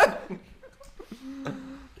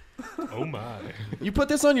 Oh my. You put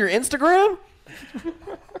this on your Instagram?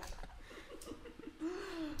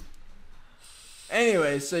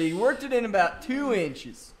 Anyway, so you worked it in about 2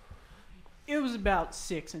 inches. It was about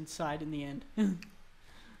 6 inside in the end. And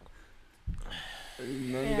then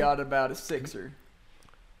you Yeah. got about a 6er.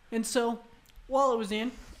 And so, while it was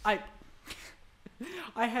in, I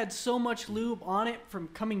had so much lube on it from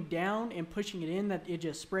coming down and pushing it in that it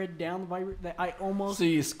just spread down the vibrator that I almost... So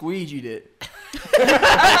you squeegeed it.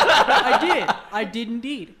 I did. I did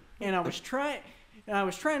indeed. and I was trying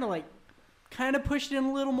to like kind of push it in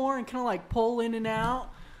a little more and kind of like pull in and out,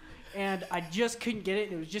 and I just couldn't get it.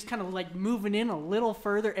 And it was just kind of like moving in a little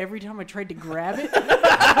further every time I tried to grab it.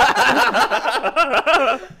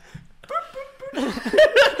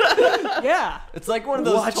 Yeah. It's like one of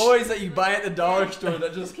those toys that you buy at the dollar store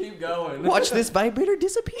that just keep going. Watch this vibrator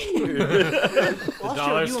disappear. I'll show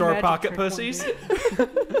Dollar you a store magic pocket trick one pussies. day.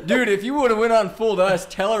 Dude, if you would have went on full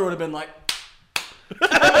dust, Teller would have been like,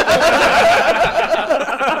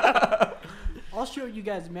 I'll show you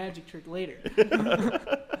guys a magic trick later.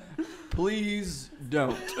 please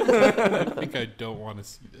don't. I think I don't want to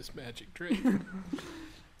see this magic trick.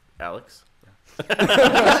 Alex? It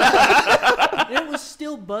was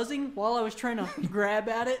still buzzing while I was trying to grab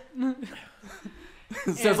at it.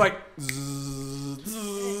 So it's like,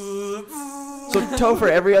 So Topher,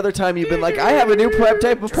 every other time you've been like, I have a new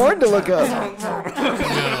type of porn to look up. No.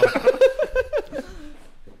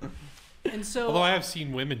 And so Although I have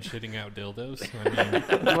seen women shitting out dildos. I mean,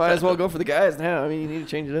 You might as well go for the guys now. I mean, you need to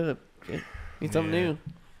change it up. Need something Yeah. new.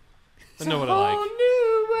 I know what I like.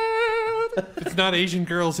 If it's not Asian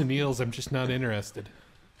girls and eels, I'm just not interested.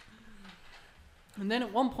 And then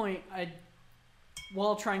at one point,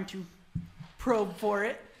 while trying to probe for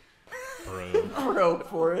it, probe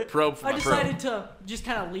for it. Probe for I my decided to just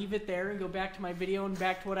kind of leave it there and go back to my video and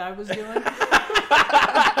back to what I was doing.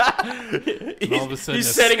 And all of a sudden, He's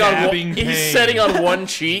setting on one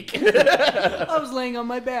cheek. I was laying on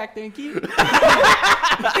my back, thank you. He's like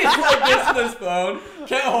this in his phone.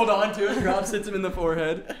 Can't hold on to it. Rob hits him in the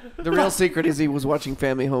forehead. The real secret is he was watching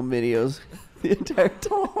family home videos the entire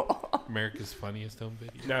time. America's Funniest Home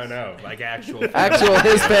Video. No, like actual. Actual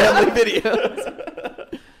his family videos.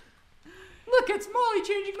 Look, it's Molly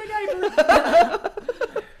changing my diaper.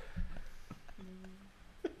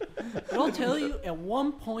 But I'll tell you, at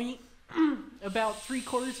one point, about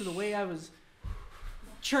 3/4 of the way, I was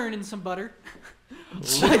churning some butter.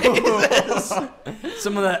 Some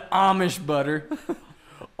of that Amish butter.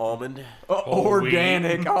 Almond.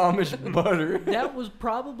 Organic Amish butter. That was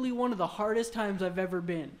probably one of the hardest times I've ever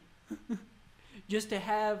been. Just to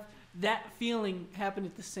have that feeling happen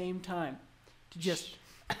at the same time. To just...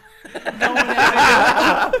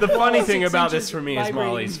 The funny 6 thing about inches this for me is vibrating.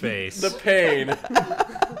 Molly's face. The pain.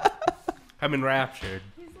 I'm enraptured.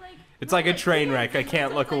 He's like, It's like a train wreck. I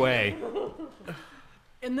can't look away.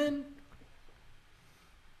 And then...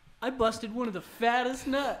 I busted one of the fattest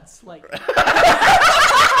nuts. Like...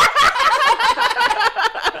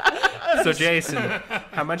 So Jason,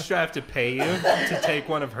 how much do I have to pay you to take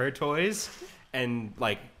one of her toys and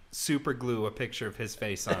like super glue a picture of his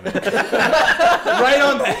face on it? Right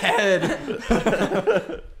on the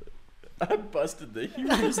head. I busted the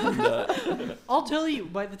hugest nut. I'll tell you,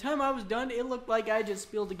 by the time I was done, it looked like I just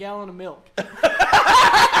spilled a gallon of milk.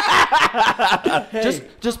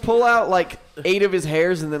 Just pull out like 8 of his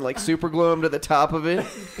hairs and then like super glue him to the top of it.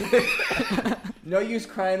 No use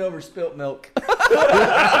crying over spilt milk.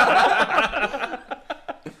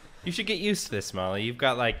 You should get used to this, Molly. You've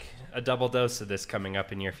got like a double dose of this coming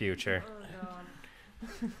up in your future.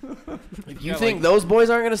 You think those boys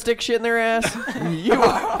aren't gonna stick shit in their ass? You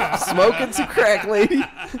are smoking some crack, lady.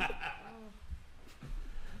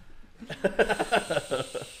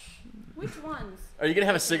 which ones? Are you gonna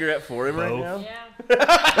have a cigarette for him right now?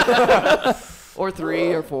 Yeah. Or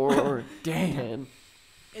 3 or 4 or 10.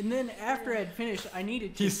 And then after I'd finished, I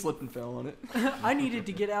needed to... He slipped and fell on it. I needed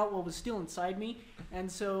to get out what was still inside me, and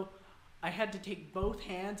so I had to take both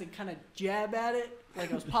hands and kind of jab at it like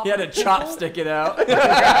I was He popping. had to a pimple. chopstick it out.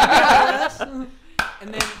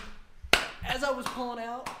 And then, as I was pulling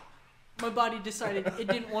out, my body decided it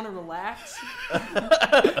didn't want to relax.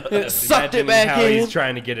 It sucked it Imagining back how in. he's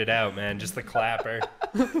trying to get it out, man. Just the clapper.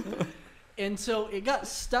 And so it got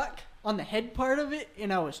stuck on the head part of it,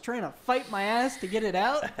 and I was trying to fight my ass to get it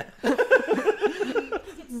out. Get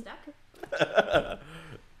stuck.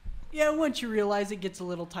 Yeah, once you realize it gets a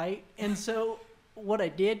little tight. And so what I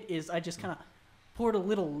did is I just kind of poured a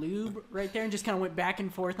little lube right there and just kind of went back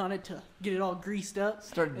and forth on it to get it all greased up.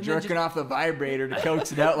 Started And then jerking just- off the vibrator to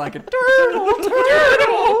coax it out like a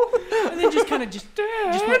And then just kind of just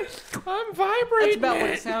went, I'm vibrating. that's about what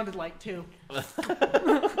it sounded like, too.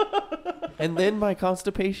 And then my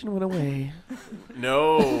constipation went away.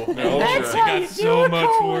 No. It got so much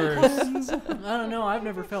worse. I don't know. I've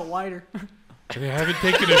never felt whiter. And I haven't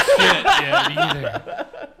taken a shit yet either.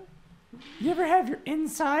 You ever have your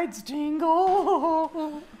insides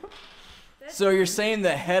tingle? So you're saying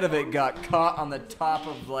the head of it got caught on the top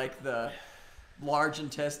of like the large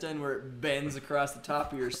intestine where it bends across the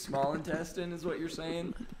top of your small intestine is what you're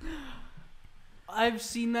saying? I've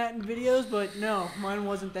seen that in videos, but no, mine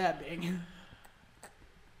wasn't that big.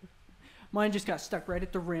 Mine just got stuck right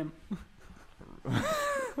at the rim.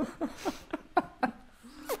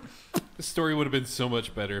 The story would have been so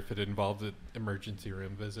much better if it involved an emergency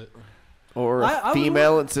room visit. Or I a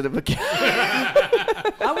female instead of a cat.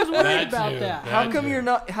 I was worried That about too. that. How come you're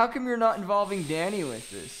not involving Danny with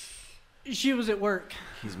this? She was at work.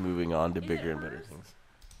 He's moving on to Is bigger it and better hers? things.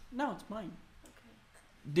 No, it's mine.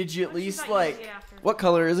 Did you at Well, she's least not like using it after. What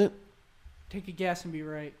color is it? Take a guess and be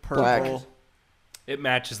right. purple? Black. It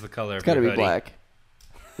matches the color It's of got to your be hoodie. black.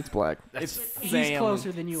 It's black. It's He's He's salmon.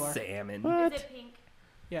 closer than you are. Salmon. What? Is it pink?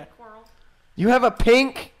 Yeah. Coral? You have a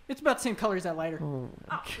pink? It's about the same color as that lighter. Oh,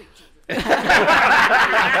 sweet Jesus.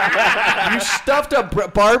 You stuffed a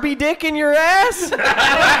Barbie dick in your ass?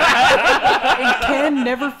 And Ken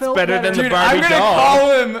never felt better than the Dude, Barbie I'm gonna doll.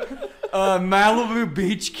 call him Malibu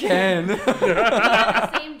Beach Ken. Is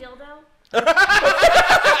that the same dildo?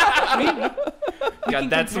 God,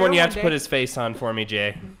 that's the one you have to put his face on for me,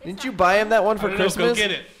 Jay. Didn't you buy him that one I for don't know, Christmas? go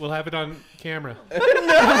get it. We'll have it on camera.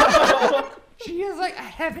 She is like, I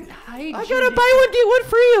haven't hygiened. I gotta buy one, get one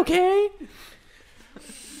free, okay?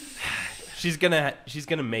 She's gonna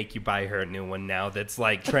make you buy her a new one now that's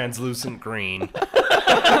like translucent green. Weird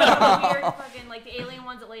fucking, like the alien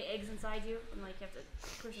ones that lay eggs inside you and like you have to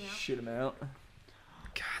push them out. Shit him out.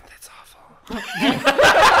 God, that's awful.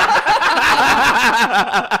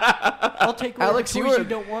 I'll take away Alex, the you toys were- you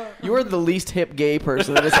don't want. You are the least hip gay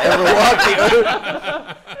person that has ever walked the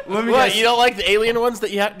earth. Let me What? guess. You don't like the alien ones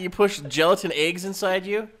that you push gelatin eggs inside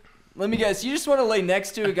you? Let me guess. You just want to lay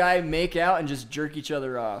next to a guy, make out, and just jerk each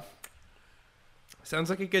other off. Sounds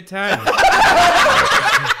like a good time.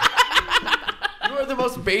 You are the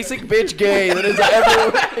most basic bitch gay that has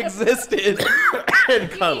ever existed. And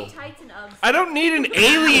You cuddle. need tights and Uggs. I don't need an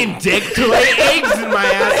alien dick to lay eggs in my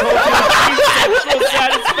asshole to achieve sexual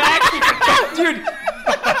satisfaction. Dude,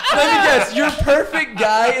 let me guess. Your perfect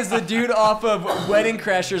guy is the dude off of Wedding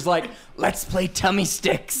Crashers like, let's play tummy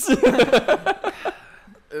sticks.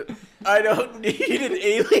 I don't need an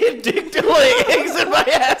alien dick to lay eggs in my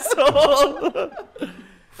asshole.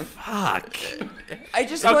 Fuck. I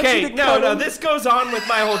just want Okay, you to no, cuddle. this goes on with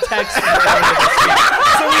my whole text. So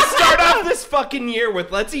we start off this fucking year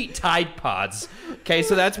with let's eat Tide Pods. Okay,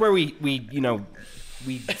 so that's where we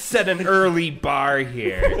set an early bar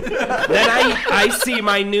here. Then I see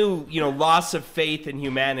my new, loss of faith in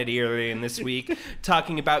humanity earlier in this week,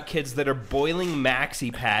 talking about kids that are boiling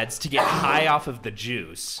maxi pads to get high off of the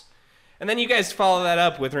juice. And then you guys follow that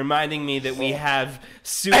up with reminding me that we have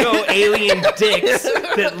pseudo-alien dicks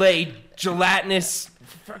that lay gelatinous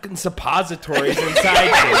fucking suppositories inside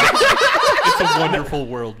you. It's a wonderful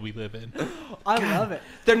world we live in. I love it.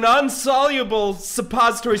 They're non-soluble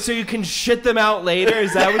suppositories so you can shit them out later.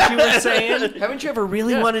 Is that what you were saying? Haven't you ever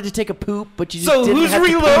really wanted to take a poop, but you just So didn't who's have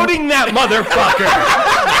to poop? reloading that motherfucker?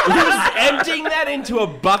 Who's emptying that into a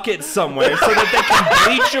bucket somewhere so that they can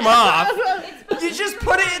bleach them off? You just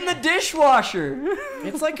put it in the dishwasher.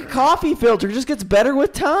 It's like a coffee filter. It just gets better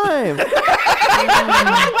with time. You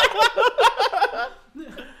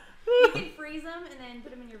can freeze them and then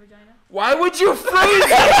put them in your vagina. Why would you freeze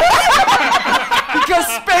it? Because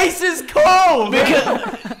space is cold.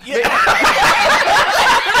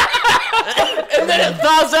 And then it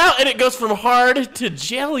thaws out and it goes from hard to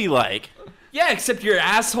jelly-like. Yeah, except your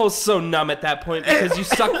asshole's so numb at that point because you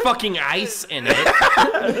suck fucking ice in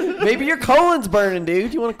it. Maybe your colon's burning,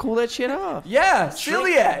 dude. You want to cool that shit off. Yeah,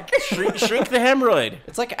 celiac. Shrink the hemorrhoid.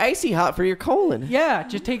 It's like icy hot for your colon. Yeah,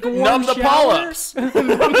 just take a warm Numb the shower. polyps. Or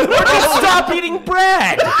just stop eating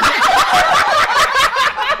bread.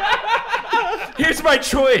 Here's my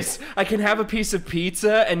choice. I can have a piece of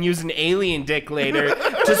pizza and use an alien dick later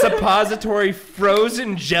to suppository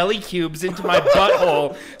frozen jelly cubes into my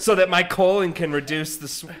butthole so that my colon can reduce the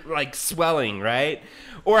swelling, right?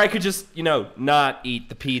 Or I could just, not eat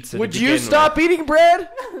the pizza. Would you stop eating bread?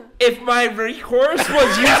 If my recourse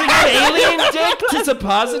was using an alien dick to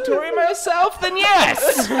suppository myself, then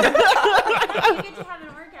yes. You get to have an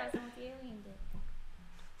orgasm with the alien dick.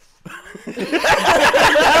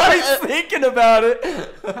 I was thinking about it.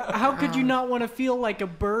 How could you not want to feel like a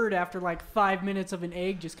bird after like 5 minutes of an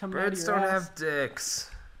egg just coming out of your ass?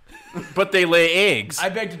 dicks. But they lay eggs. I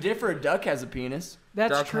beg to differ. A duck has a penis.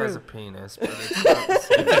 That's true. penis, but it's not the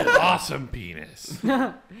same. It's an awesome penis.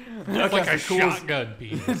 It's like a shotgun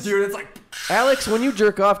penis. Dude, it's like... Alex, when you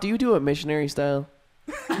jerk off, do you do it missionary style?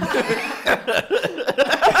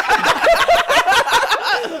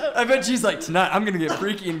 I bet she's like, tonight I'm going to get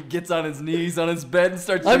freaky, and gets on his knees on his bed and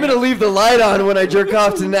starts... I'm going to leave the light on when I jerk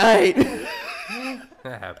off tonight.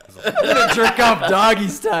 That happens. I'm gonna jerk off doggy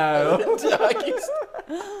style.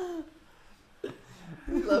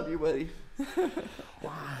 Love you, buddy.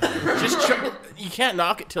 Just you can't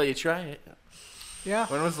knock it till you try it. Yeah.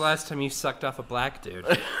 When was the last time you sucked off a black dude?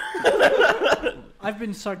 I've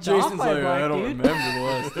been sucked Jason's off by a like, black I don't dude. remember the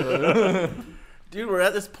last time. Dude, we're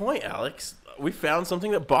at this point, Alex. We found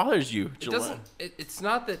something that bothers you. It doesn't. It's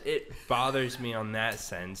not that it bothers me on that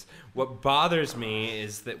sense. What bothers me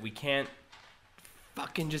is that we can't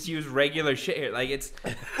fucking just use regular shit here. Like it's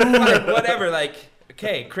like, whatever. Like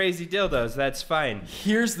okay, crazy dildos. That's fine.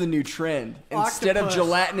 Here's the new trend. Instead of Octopus.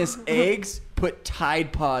 gelatinous eggs, put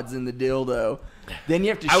Tide Pods in the dildo. Then you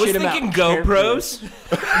have to I was shit them out thinking carefully. GoPros.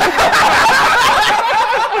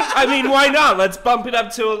 I mean, why not? Let's bump it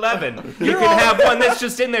up to 11. You can have one that's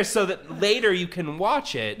just in there so that later you can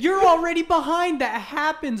watch it. You're already behind. That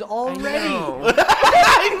happens already.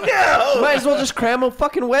 I know. Might as well just cram a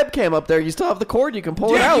fucking webcam up there. You still have the cord you can pull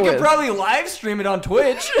Dude, it out you with. could probably live stream it on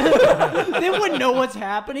Twitch. They wouldn't know what's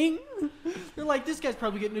happening. They're like, this guy's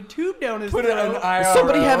probably getting a tube down his Put it on throat. Is IRL.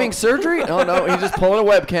 somebody having surgery? Oh no, he's just pulling a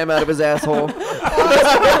webcam out of his asshole. Let's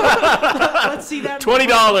see that.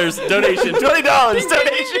 $20 donation. $20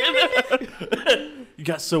 donation. You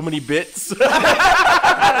got so many bits.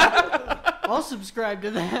 I'll subscribe to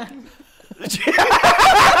that.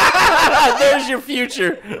 There's your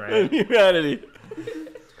future. Right. Humanity.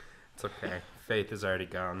 It's okay. Faith is already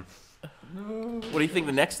gone. What do you think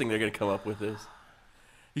the next thing they're gonna come up with is?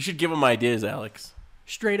 You should give them ideas, Alex.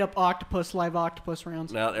 Straight up live octopus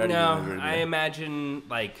rounds. No, they're already No, doing it. I imagine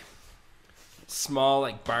like small,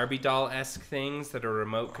 like Barbie doll-esque things that are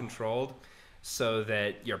remote controlled, so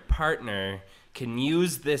that your partner can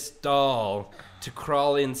use this doll to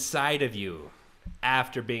crawl inside of you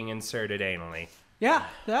after being inserted anally. Yeah,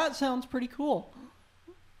 that sounds pretty cool.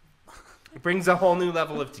 It brings a whole new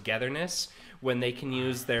level of togetherness when they can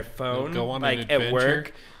use their phone, Go on an like at adventure,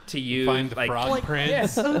 work, to use Find the like frog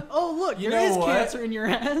prince. Oh, look, You there know is what? cancer in your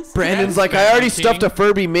ass. Brandon's like, I already stuffed a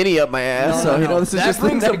Furby mini up my ass, so you know this is that just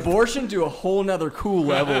brings the next. abortion to a whole nother cool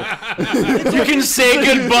level. You can say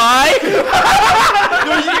goodbye.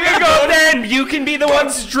 you can go there and you can be the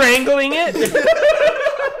one strangling it.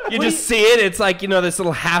 You just see it. It's like, you know, this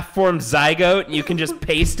little half-formed zygote, and you can just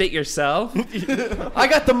paste it yourself. I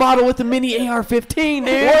got the model with the mini AR-15, dude.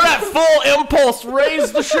 We're at full impulse.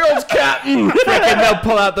 Raise the shields, Captain. Freaking, they'll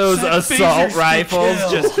pull out those assault rifles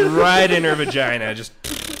just right in her vagina. Just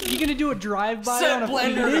You gonna do a drive-by Set on a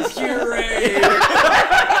blender fetus? to puree.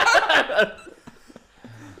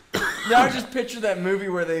 Now I just picture that movie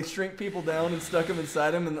where they shrink people down and stuck them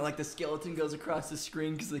inside them, and like the skeleton goes across the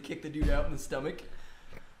screen because they kick the dude out in the stomach.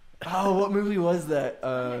 Oh, what movie was that?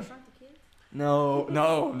 Shrunk the Kids?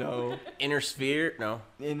 No. Inner sphere? No.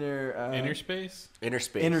 Inner Space? Inner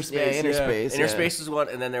space. Inner Yeah, space. Inner Space. Inner yeah. Space is one,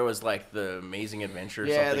 and then there was like the Amazing Adventure. Or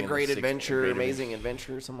Yeah, something the in Great sixth- Adventure, Great Amazing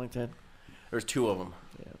Adventure, something like that. There's two of them.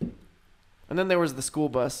 And then there was the school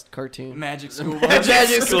bus cartoon. Magic School Bus.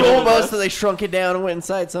 Magic School Bus, so they shrunk it down and went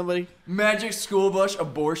inside somebody. Magic School Bus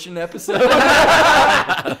abortion episode.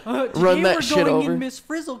 Run Today that we're shit going over. in Miss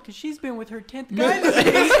Frizzle because she's been with her 10th guy.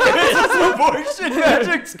 abortion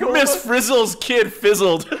Magic School Miss Frizzle's kid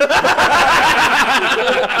fizzled.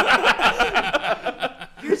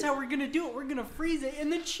 Here's how we're gonna do it. We're gonna freeze it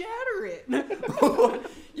and then shatter it.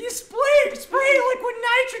 You spray liquid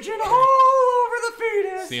nitrogen all over the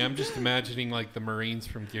fetus. See, I'm just imagining like the Marines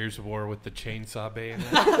from Gears of War with the chainsaw bayonet.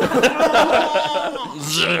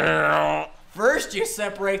 First, you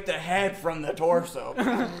separate the head from the torso.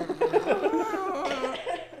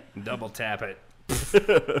 double tap it.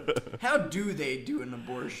 How do they do an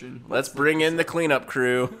abortion? Let's bring in the cleanup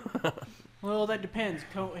crew. Well, that depends.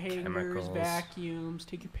 Coat hangers, Chemicals. vacuums,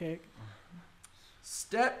 take your pick.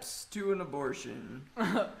 Steps to an abortion.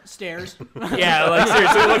 Stairs. Yeah, like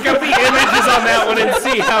seriously, look up the images on that one and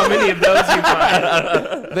see how many of those you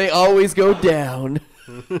find. They always go down.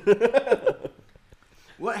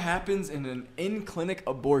 What happens in an in-clinic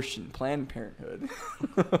abortion? Planned Parenthood.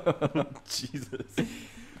 Jesus.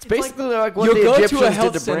 It's basically like what You'll the go Egyptians to a did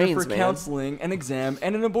health to center brains, for man. counseling, an exam,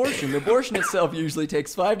 and an abortion. The abortion itself usually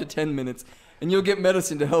takes 5 to 10 minutes, and you'll get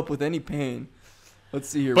medicine to help with any pain. Let's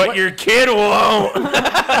see here. But What- your kid won't.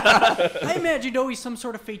 I imagined always some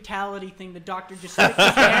sort of fatality thing. The doctor just sticks his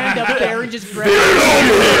hand up there and just grabs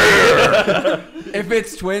it. If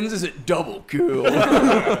it's twins, is it double kill?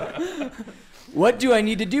 What do I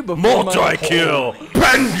need to do before Multi-kill.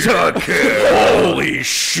 Pentakill. Holy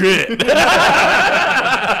shit.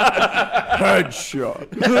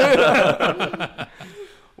 Headshot.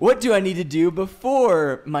 What do I need to do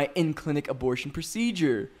before my in-clinic abortion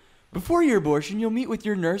procedure? Before your abortion, you'll meet with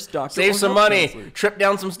your nurse, doctor, Save or some health money. counselor. Trip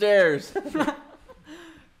down some stairs.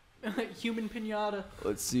 Human pinata.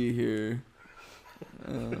 Let's see here.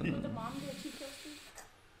 Would the mom get 2 kills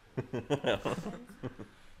too?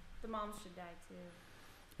 The moms should die too.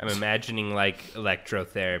 I'm imagining like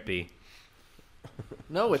electrotherapy.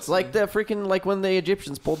 No, it's like the freaking like when the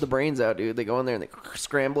Egyptians pulled the brains out, dude. They go in there and they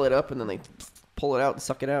scramble it up and then they pull it out and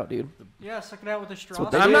suck it out, dude. Yeah, suck it out with a straw.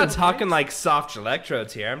 what they I'm do. not talking like soft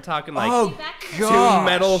electrodes here. I'm talking like Oh, 2 gosh.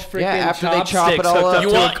 metal freaking Yeah, after they chop chopsticks it all hooked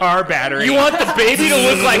up. up to a car battery. You want the baby to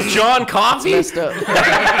look like John Coffey? Messed up.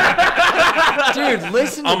 Dude,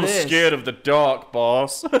 listen to I'm this. scared of the dark,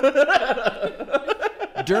 boss.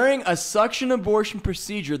 During a suction abortion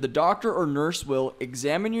procedure, the doctor or nurse will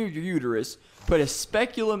examine your uterus, put a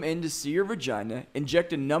speculum in to see your vagina,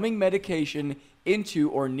 inject a numbing medication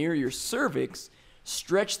into or near your cervix,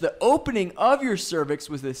 stretch the opening of your cervix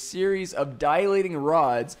with a series of dilating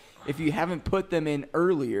rods if you haven't put them in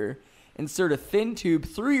earlier, insert a thin tube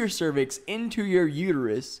through your cervix into your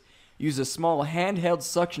uterus, use a small handheld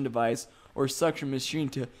suction device or suction machine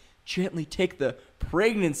to gently take the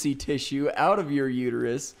pregnancy tissue out of your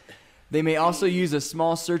uterus. They may also use a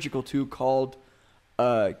small surgical tool called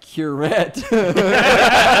curette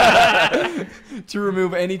to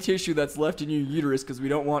remove any tissue that's left in your uterus because we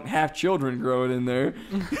don't want half children growing in there.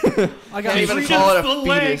 I got Can't even three- call it the a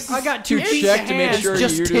legs. fetus. I got To 2 pieces check of to make hands. sure It's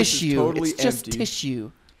just your uterus tissue. is totally It's just empty.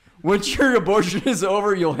 tissue. Once your abortion is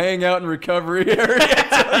over, you'll hang out in recovery area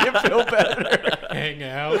until you feel better. Hang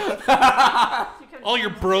out. All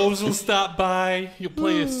your bros will stop by. You'll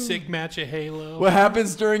play a sick match of Halo. What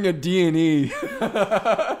happens during a D&E?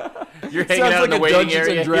 You're hanging Sounds out in like the a waiting Dungeons and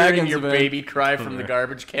area, hearing Dragons your event. baby cry from the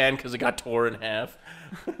garbage can because it got torn in half.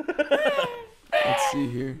 Let's see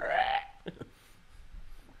here.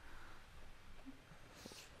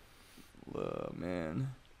 Oh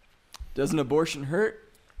man. Does an abortion hurt?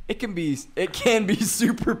 It can be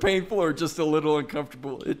super painful or just a little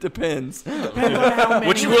uncomfortable. It depends.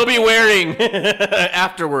 Which you will be wearing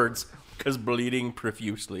afterwards because bleeding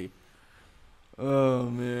profusely. Oh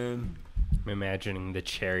man. I'm imagining the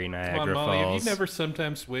cherry Come on, Niagara Molly. Have Falls. you never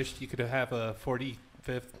sometimes wished you could have a 45th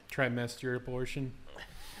trimester abortion?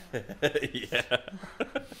 Yeah.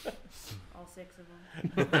 All 6 of them.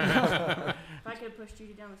 If I could have pushed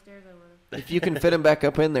Judy down the stairs, I would have. If you can fit him back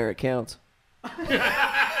up in there, it counts.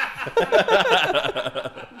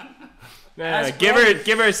 Give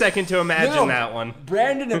her a second to imagine No. that one.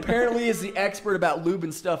 Brandon apparently is the expert about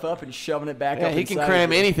lubing stuff up and shoving it back Yeah, up he can inside cram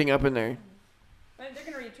of you. anything up in there. But if they're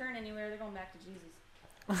going to return anywhere, they're going back to Jesus.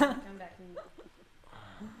 Come back to me.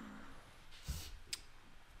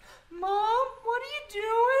 Mom, what are you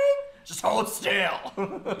doing? Just hold still.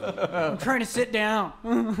 I'm trying to sit down.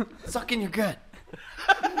 Suck in your gut.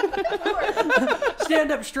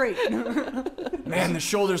 Stand up straight. Man, the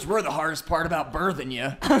shoulders were the hardest part about birthing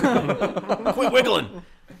you. Quit wiggling.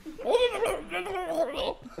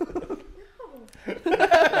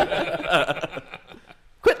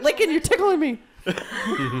 Quit licking, you're tickling me.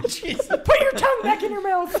 Put your tongue back in your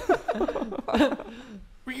mouth.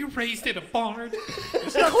 Were you raised in a barn?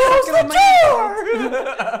 Close the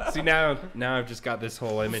door. See, now I've just got this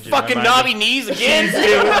whole image. Fucking in my mind knobby knees again. She's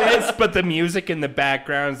doing this, but the music in the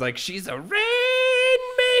background is like, she's a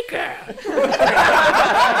rainmaker.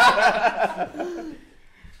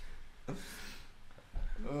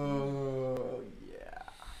 Oh yeah.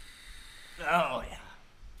 Oh yeah.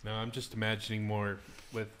 No, I'm just imagining more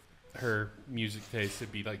with her music taste.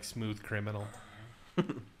 It'd be like Smooth Criminal.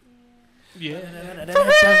 Yeah.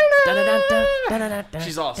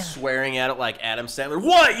 She's all swearing at it like Adam Sandler.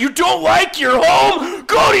 What? You don't like your home?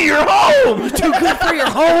 Go to your home. You're too good for your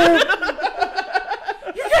home.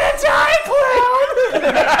 You're gonna die,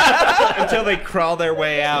 clown. Until they crawl their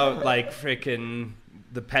way out like freaking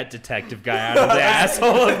the Pet Detective guy out of the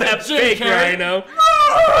asshole of that fake rhino. You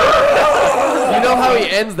know how he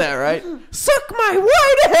ends that, right? Suck my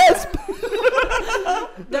white ass.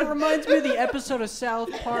 That reminds me of the episode of South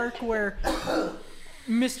Park where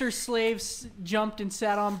Mr. Slave jumped and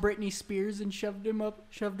sat on Britney Spears and shoved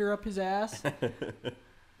her up his ass.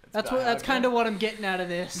 That's kind of what I'm getting out of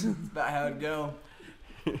this. That's about how it'd go.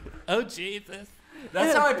 Oh, Jesus.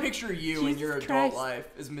 That's how I picture you in Jesus your adult Christ. life,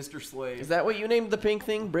 as Mr. Slave. Is that what you named the pink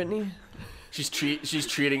thing, Brittany? She's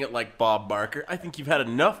treating it like Bob Barker. I think you've had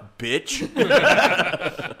enough, bitch.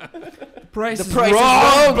 Price The is price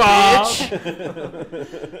wrong. is wrong,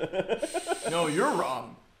 bitch. No, you're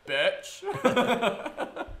wrong, bitch.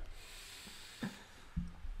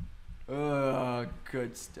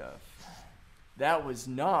 Good stuff. That was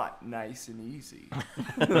not nice and easy.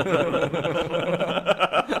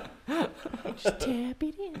 Just tap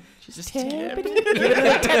it in. Just tap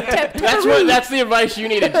it. That's the advice you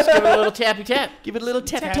needed. Just give it a little tappy tap. Give it a little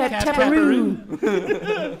tap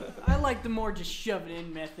taparoo. I like the more just shove it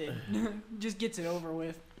in method. Just gets it over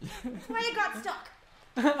with. That's why it got stuck.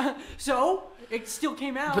 So it still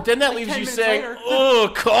came out. But then that like leaves 10 you minutes saying, later.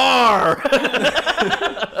 "Oh, car."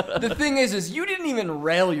 The thing is you didn't even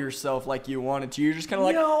rail yourself like you wanted to. You're just kind of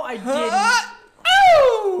like, no, I didn't.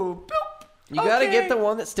 oh, boop. You gotta get the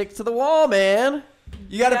one that sticks to the wall, man.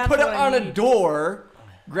 You gotta That's put it what I on a need. door,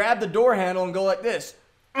 grab the door handle, and go like this.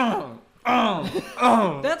 That's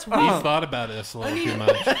You weird. thought about this a little too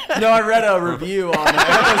much. No, I read a review on it.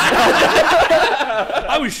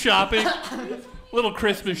 I was shopping. Little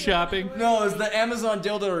Christmas shopping. No, it was the Amazon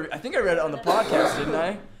dildo. I think I read it on the podcast, didn't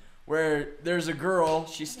I? Where there's a girl,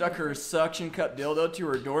 she stuck her suction cup dildo to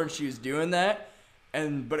her door, and she was doing that,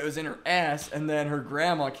 but it was in her ass, and then her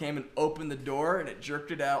grandma came and opened the door, and it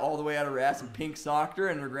jerked it out all the way out of her ass and pink socked her,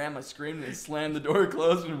 and her grandma screamed and slammed the door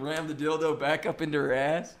closed and rammed the dildo back up into her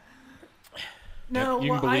ass. No,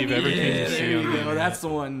 You can what I believe need everything you is- see There on you the go. internet.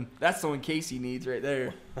 That's the one Casey needs right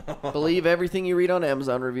there. Believe everything you read on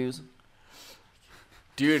Amazon reviews.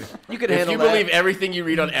 Dude, You could if handle you that. believe everything you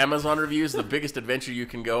read on Amazon reviews, the biggest adventure you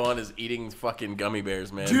can go on is eating fucking gummy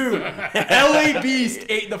bears, man. Dude, LA Beast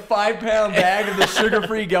ate the 5-pound bag of the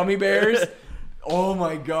sugar-free gummy bears. Oh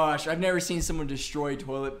my gosh, I've never seen someone destroy a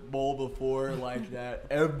toilet bowl before like that,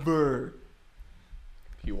 ever.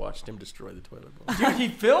 You watched him destroy the toilet bowl. Dude, he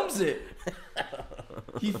films it.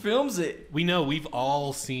 He films it. We know. We've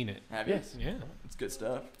all seen it. Have you? Yeah. It's good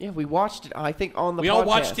stuff. Yeah, we watched it, I think, on the We podcast. all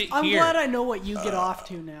watched it I'm here. glad I know what you get off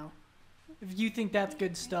to now. If you think that's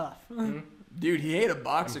good stuff. Dude, he ate a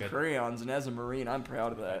box of good. crayons, and as a Marine, I'm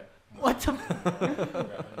proud of that. What the?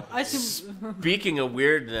 I assume. Speaking of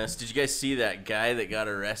weirdness, did you guys see that guy that got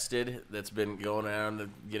arrested that's been going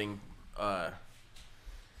around getting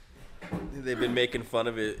they've been making fun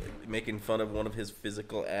of one of his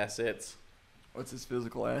physical assets? What's his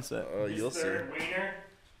physical asset? Oh, you'll see.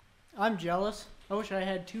 I'm jealous. I wish I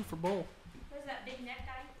had 2 for Bull. Where's that big neck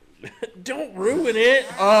guy? Don't ruin it.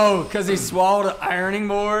 Oh, because he swallowed an ironing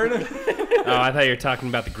board? Oh, I thought you were talking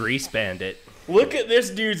about the Grease Bandit. Look at this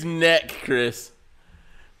dude's neck, Chris.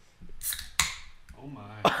 Oh my.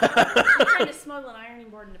 He's trying to smuggle an ironing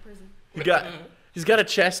board into prison. He's got a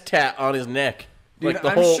chest tat on his neck. Dude, Like the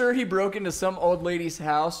I'm whole, sure he broke into some old lady's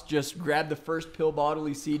house, just grabbed the first pill bottle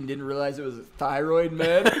he seen and didn't realize it was a thyroid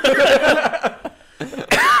med.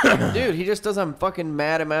 Dude, he just does a fucking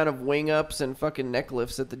mad amount of wing ups and fucking neck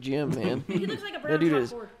lifts at the gym, man. He looks like a That brown dude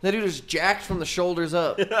is chalkboard. jacked from the shoulders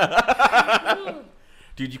up.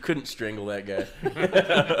 dude, you couldn't strangle that guy.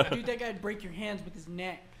 Dude, that guy'd break your hands with his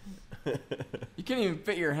neck. You can't even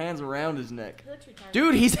fit your hands around his neck. He looks retarded.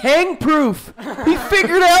 Dude, he's hang proof. He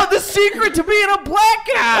figured out the secret to being a black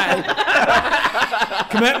guy.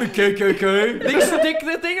 Come at me, KKK. They stick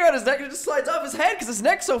the thing around his neck and it just slides off his head because his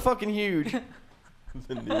neck's so fucking huge.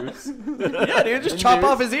 The noose. Yeah, dude, just chop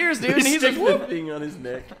off his ears, dude. And he's like, Stick whoop. the thing on his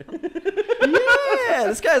neck. Yeah,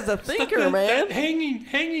 this guy's a thinker, man. That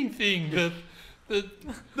hanging thing. The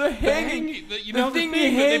hanging, the thing thing you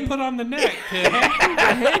that hang- they put on the neck. to hang. the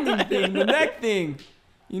hanging thing, the neck thing.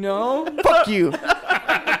 You know? Fuck you.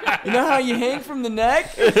 You know how you hang from the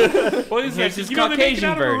neck? What is Here's that? his You know, they make it Caucasian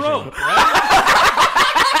out of a version. rope, right?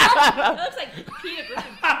 That looks like Peter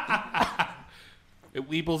Griffin. It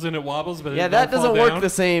weebles and it wobbles, but Yeah, it that don't doesn't fall work down. the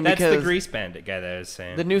same That's the because Grease Bandit guy that I was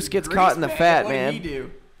saying. the noose gets caught in the fat, What did he man.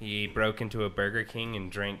 do? He broke into a Burger King and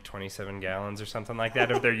drank 27 gallons or something like that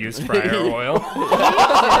of their used fryer oil. Ooh,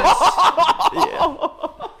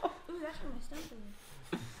 that's from my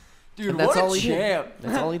stomach. Dude, And that's what all a he did. champ.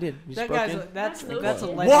 That's all he did. He just That broke guy's in. that's That's a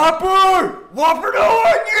so legend. Whopper! Whopper no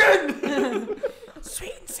onion!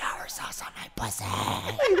 Sweet and sour sauce on my pussy.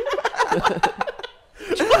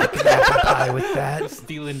 with that.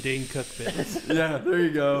 Stealing Dane Cook bits. Yeah, there you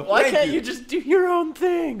go. Why Thank can't you. you just do your own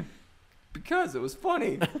thing? Because it was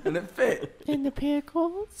funny and it fit. In the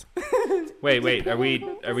pickles. Wait. Are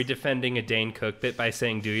we defending a Dane Cook bit by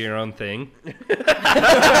saying do your own thing?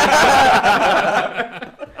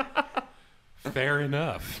 Fair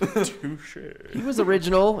enough. Touche. He was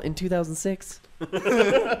original in 2006.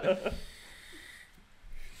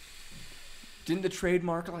 Didn't the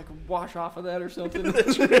trademark like wash off of that or something?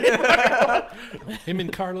 Him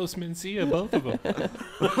and Carlos Mencia, both of them.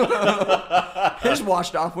 His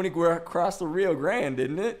washed off when he crossed the Rio Grande,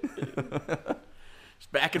 didn't it?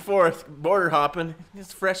 Just back and forth, border hopping.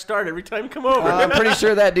 It's a fresh start every time you come over. I'm pretty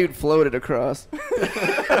sure that dude floated across.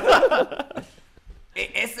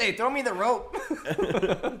 Hey, throw me the rope.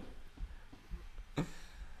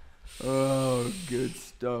 Oh, good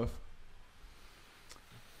stuff.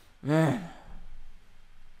 Man,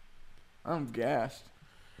 I'm gassed.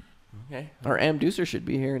 Okay. Our Amducer should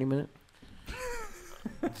be here any minute.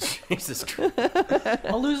 Jesus Christ.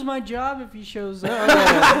 I'll lose my job if he shows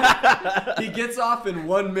up. He gets off in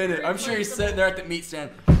 1 minute. I'm sure he's sitting there at the meat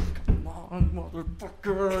stand. Come on,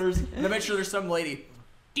 motherfuckers. And I make sure there's some lady.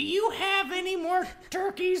 Do you have any more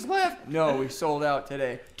turkeys left? No, we sold out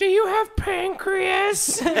today. Do you have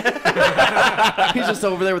pancreas? He's just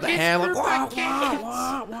over there with a ham. Like, wah,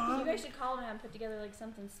 wah, wah. You guys should call him and put together like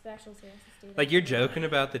something special so he has to stay there. Like, you're joking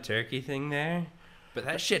about the turkey thing there? But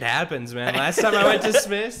that shit happens, man. Last time I went to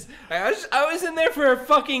Smith's, I was in there for a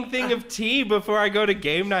fucking thing of tea before I go to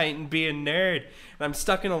game night and be a nerd. And I'm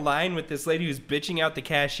stuck in a line with this lady who's bitching out the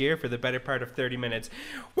cashier for the better part of 30 minutes.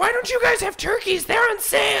 Why don't you guys have turkeys? They're on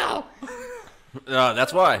sale.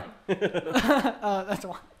 That's why. That's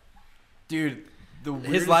why. Dude,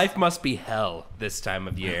 His life must be hell this time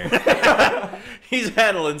of year. He's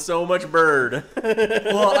handling so much bird.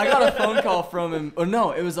 Well, I got a phone call from him. Oh,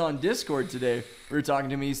 no, it was on Discord today. We were talking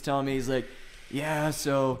to me. He's telling me, he's like, yeah,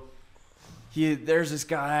 so there's this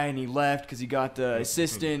guy, and he left because he got the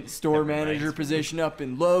assistant store manager position up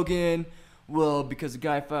in Logan. Well, because the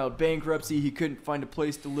guy filed bankruptcy, he couldn't find a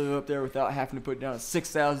place to live up there without having to put down a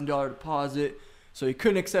 $6,000 deposit. So he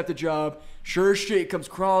couldn't accept the job. Sure as shit, he comes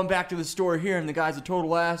crawling back to the store here, and the guy's a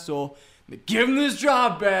total asshole. They give him this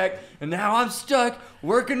job back, and now I'm stuck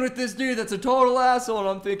working with this dude that's a total asshole. And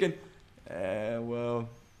I'm thinking, well,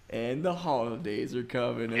 and the holidays are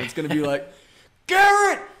coming, and it's gonna be like,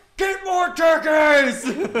 Garrett, get more turkeys.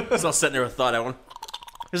 So I was sitting there with thought. I went,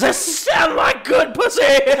 does that sound like good pussy?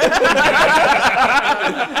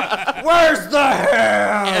 Where's the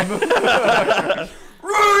ham?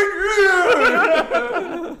 Right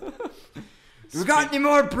here. You got any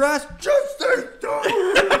more breasts? Just say so.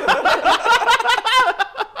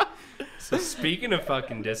 So speaking of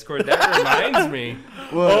fucking Discord, that reminds me.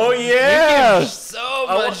 Oh yeah. You give so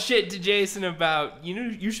much shit to Jason about,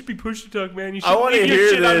 you should be push to talk, man. You should I wanna leave your hear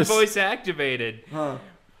shit on this. voice activated. Huh.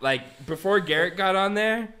 Like, before Garrett got on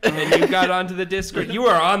there, and you got onto the Discord, you were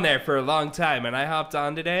on there for a long time, and I hopped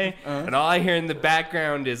on today, and all I hear in the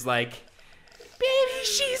background is like, baby,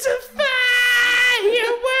 she's a firework!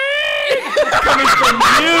 Coming from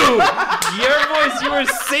you! Your voice, you were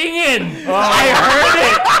singing!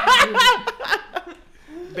 I heard it!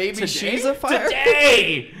 Baby, she's a fire.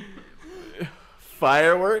 Today!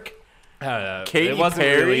 Firework. I don't know. Katy It wasn't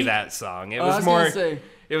Perry? really that song. It I was was more... gonna say,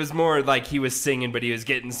 It was more like he was singing, but he was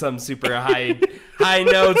getting some super high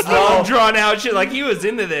notes, long drawn out shit. Like, he was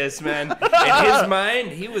into this, man. In his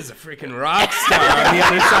mind, he was a freaking rock star on the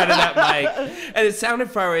other side of that mic. And it sounded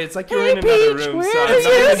far away. It's like you were in another room. So I'm not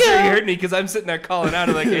even sure you heard me because I'm sitting there calling out.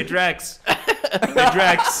 I'm like, hey, Drex. Hey,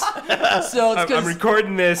 Drex. so it's I'm 'cause-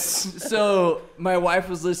 recording this. So my wife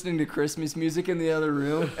was listening to Christmas music in the other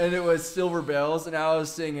room, and it was Silver Bells, and I was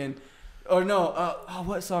singing. Oh no!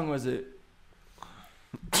 What song was it?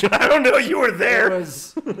 I don't know. You were there. It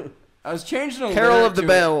was. I was changing a Carol lyric of the to it,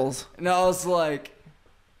 Bells. and I was like,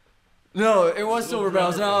 no, it was Silver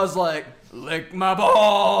Bells, and I was like, lick my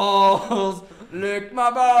balls, lick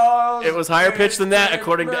my balls. It was higher pitched than that,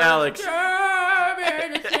 according to Alex.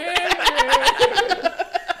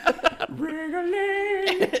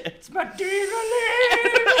 It's my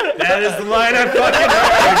ding-a-ling. That is the line I fucking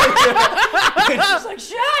heard. And she's like,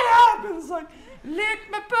 shut up. And it's like, lick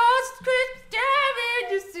my balls, Chris, down in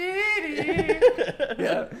the city.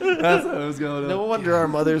 Yeah, that's what was going on. No wonder our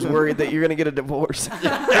mother's worried that you're gonna get a divorce. Lick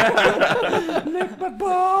my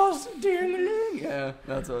balls, ding-a-ling. Yeah,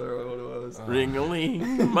 that's what it was.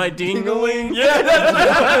 Ring-a-ling, my ding-a-ling.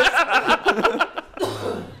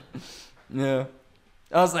 Yeah.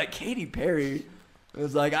 I was like, Katy Perry. I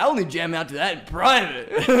was like, I only jam out to that in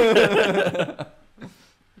private.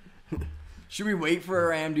 Should we wait for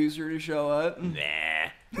our Amducer to show up? Nah.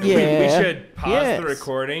 Yeah. We should pause Yes. the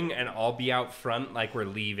recording and all be out front like we're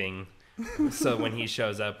leaving. So when he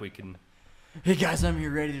shows up, we can... Hey guys, I'm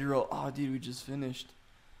here ready to roll. Oh, dude, we just finished.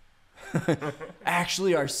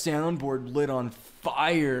 Actually, our soundboard lit on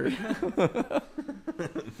fire.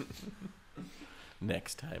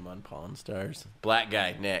 Next time on Pawn Stars, black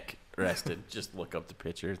guy neck rested. Just look up the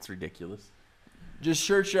picture. It's ridiculous. Just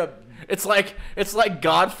search up. It's like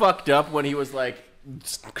God fucked up when he was like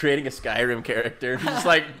creating a Skyrim character. Just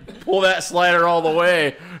like pull that slider all the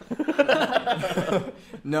way.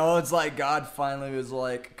 No, it's like God finally was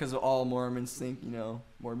like, because all Mormons think,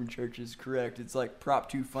 Mormon church is correct. It's like Prop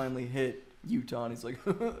 2 finally hit Utah, and he's like,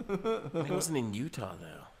 It wasn't in Utah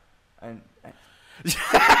though.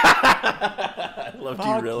 I love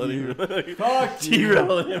derailing him. Fuck you.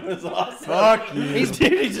 Derailing him was awesome. Fuck you. He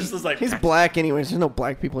just was like, He's black anyways. There's no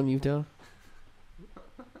black people in Utah.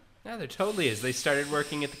 Yeah, there totally is. They started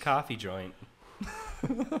working at the coffee joint.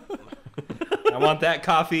 I want that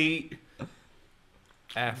coffee.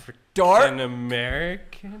 African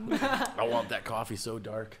American. I want that coffee so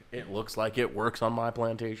dark. It looks like it works on my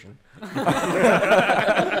plantation.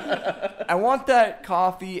 I want that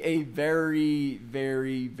coffee a very,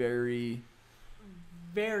 very, very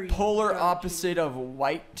Very polar dark opposite of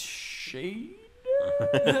white shade.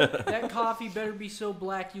 That coffee better be so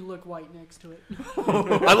black you look white next to it.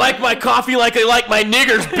 I like my coffee like I like my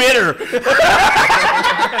niggers bitter.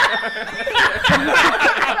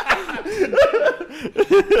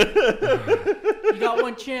 You got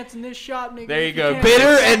one chance in this shop, nigga. There you If go. can't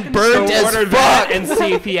Bitter get and second- burnt So as order fuck. that and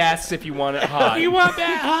see if he asks if you want it hot. You want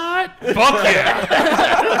that hot? Fuck yeah.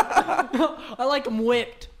 I like them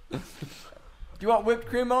whipped. Do you want whipped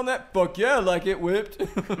cream on that? Fuck yeah, I like it whipped.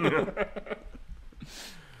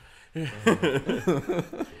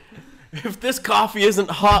 If this coffee isn't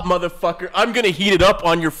hot, motherfucker, I'm gonna heat it up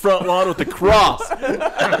on your front lawn with a cross.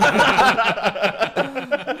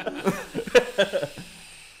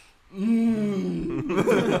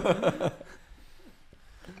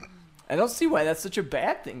 I don't see why that's such a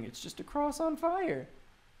bad thing. It's just a cross on fire.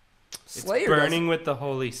 It's Slayer burning with the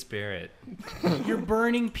Holy Spirit. You're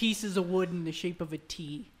burning pieces of wood in the shape of a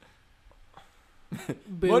T.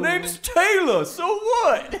 My name's Taylor, so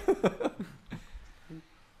what?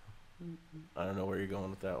 I don't know where you're going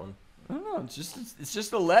with that one. I don't know. It's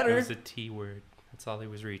just a It letter. was a T word. That's all he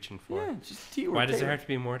was reaching for. Yeah, it's just a T word. Why does there Taylor. have to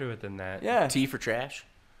be more to it than that? Yeah. T for trash.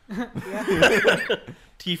 T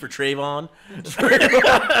for Trayvon.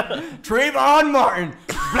 Trayvon Martin.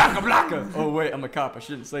 Blacka blacka. Oh wait, I'm a cop. I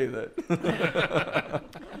shouldn't say that.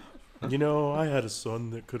 You know, I had a son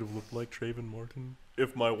that could have looked like Trayvon Martin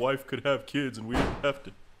if my wife could have kids and we didn't have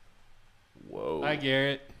to. Whoa. Hi,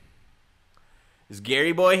 Garrett. Is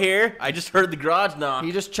Gary Boy here? I just heard the garage knock.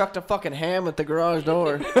 He just chucked a fucking ham at the garage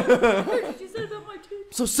door. What did you say about my tooth?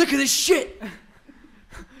 So sick of this shit.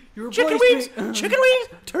 You Chicken wings, chicken wings,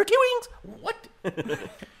 turkey wings. What?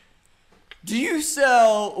 Do you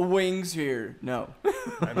sell wings here? No.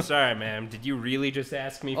 I'm sorry, ma'am. Did you really just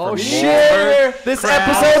ask me for Oh more? shit! This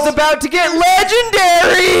crabs? episode's about to get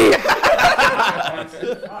legendary.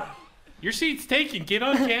 Your seat's taken. Get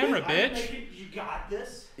on camera, bitch. You got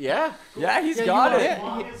this? Yeah. Yeah, he's Yeah, got you it.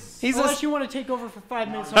 are. He's Unless you want to take over for 5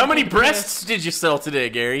 minutes. How many breasts did you sell today,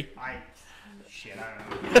 Gary? Shit,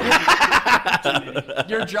 I don't know.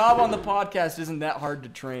 Your job on the podcast isn't that hard to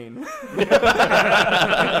train.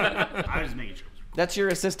 I was just making sure. That's your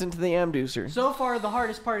assistant to the amdeucer. So far, the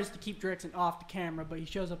hardest part is to keep Drexen off the camera, but he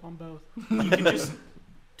shows up on both. You can just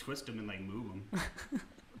twist them and like move them.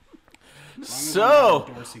 So,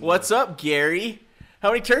 what's up, Gary? How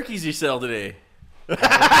many turkeys you sell today? How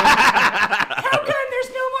come there's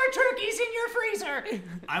no more turkeys in your freezer?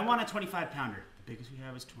 I want a 25-pounder. The biggest we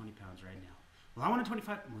have is 20 pounds right now. Well, I want a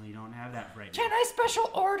 25. Well, you don't have that right now. Can I special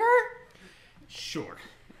order? Sure.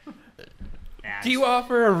 Do you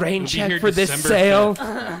offer a rain We'll be check here for this December sale?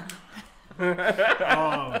 5th.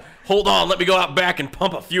 Hold on, let me go out back and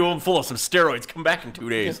pump a few of them full of some steroids. Come back in 2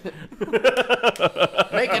 days. Make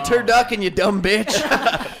a turducken, you dumb bitch.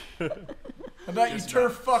 How about you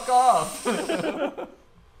turf fuck off?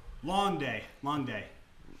 Long day. Long day.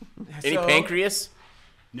 Any So- pancreas?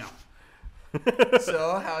 No.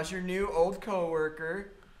 So, how's your new old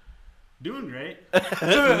coworker? Doing great.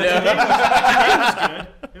 Today was good.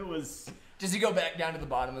 It was. Does he go back down to the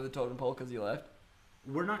bottom of the totem pole because he left?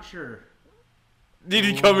 We're not sure. Did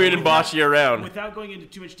he come in and boss you around? Without going into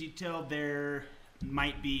too much detail, there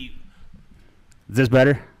might be. Is this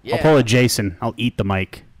better? Yeah. I'll pull a Jason. I'll eat the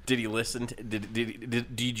mic. Did he listen?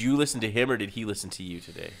 Did you listen to him or did he listen to you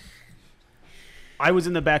today? I was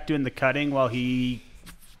in the back doing the cutting while he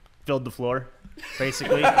filled the floor,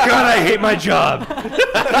 basically. God, I hate my job.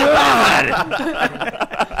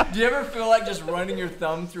 God. Do you ever feel like just running your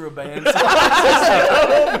thumb through a band?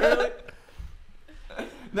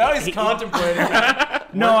 Now he's contemplating.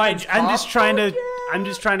 No, I'm just trying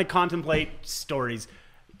to contemplate stories.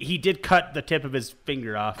 He did cut the tip of his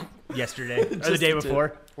finger off yesterday or the Just day the tip.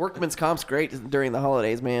 before. Workman's comp's great during the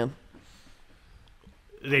holidays, man.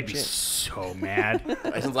 They'd be so mad.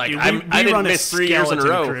 Jason's like, Dude, I didn't run a miss 3 years in a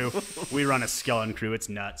skeleton row. Crew. We run a skeleton crew. It's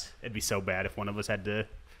nuts. It'd be so bad if one of us had to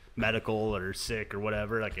medical or sick or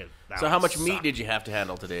whatever. Like that So how would much meat suck. did you have to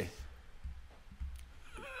handle today?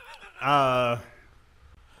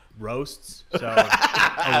 Roasts. So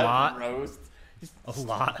a lot. Roasts. A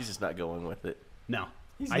lot. He's just not going with it. No.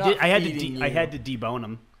 He's I not did. I had to. feeding I you. had to debone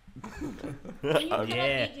him. When you cut up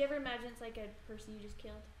Yeah. meat, do you ever imagine it's like a person you just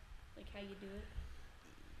killed? Like how you do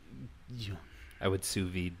it? I would sous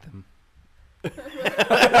vide them.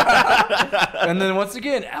 And then once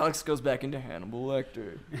again, Alex goes back into Hannibal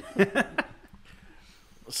Lecter.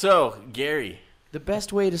 So, Gary, The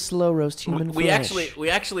best way to slow roast human we flesh.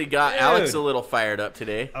 actually got Dude. Alex a little fired up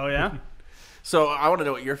today. Oh yeah. So I want to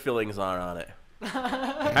know what your feelings are on it.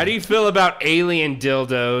 How do you feel about alien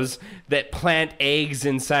dildos that plant eggs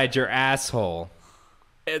inside your asshole?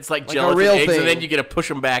 It's like Like a gelatin real eggs, thing. and then you get to push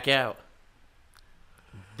them back out.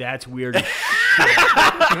 That's weird. as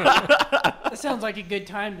That sounds like a good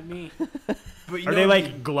time to me. But Are they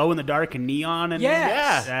like glow in the dark and neon? And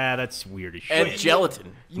Yes. Ah, that's weird as shit. And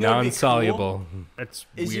gelatin. You know what'd be Non-soluble. That's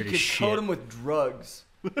Is weird you as could shit. coat them with drugs.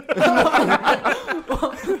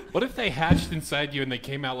 What if they hatched inside you and they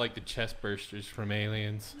came out like the chest bursters from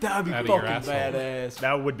Aliens? That'd be out of your fucking asshole? badass.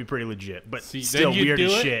 That would be pretty legit, but See, still then you'd weird do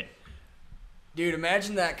as it? shit. Dude,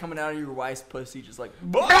 imagine that coming out of your wife's pussy, just like.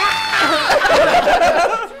 What's wrong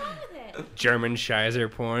with it? German Scheiser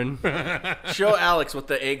porn. Show Alex what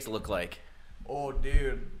the eggs look like. Oh,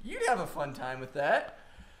 dude, you'd have a fun time with that.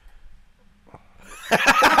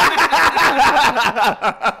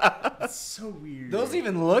 That's so weird. Those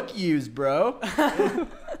even look used, bro.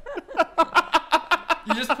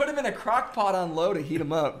 You just put them in a crock pot on low to heat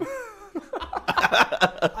them up.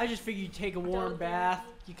 I just figure you take a warm bath,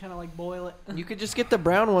 you kind of like boil it. You could just get the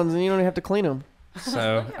brown ones and you don't have to clean them.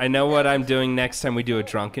 So I know what I'm doing next time we do a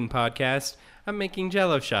drunken podcast. I'm making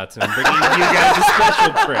Jello shots and I'm bringing you guys a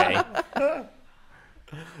special tray.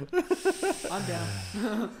 I'm down.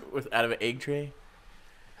 Out of an egg tray.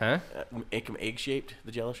 Huh? Make them egg shaped.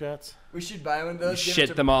 The Jello shots. We should buy one of those. give it Shit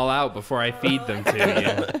to- them all out before I feed them to you.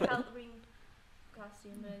 Halloween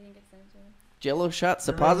costume, but I didn't get sent to him. Jello shot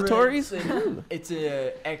suppositories? It's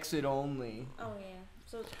a exit only. Oh yeah.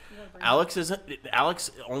 So you gotta bring Alex.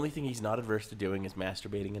 The only thing he's not adverse to doing is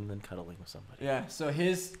masturbating and then cuddling with somebody. Yeah. So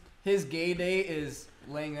his gay day is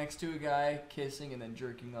laying next to a guy, kissing, and then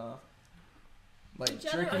jerking off. Like Each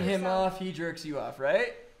other or jerking him yourself? off, he jerks you off,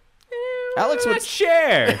 right? Alex would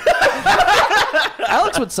share.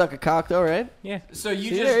 Alex would suck a cock though, right? Yeah. So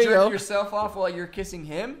you See, just there you jerk go. yourself off while you're kissing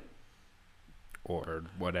him? Or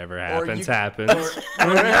whatever Or happens, you- happens.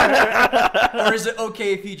 Or is it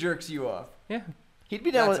okay if he jerks you off? Yeah. He'd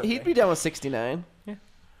be down That's with he'd okay. be down with 69.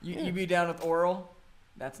 You be down with oral?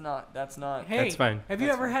 That's not. Hey, That's fine. Have you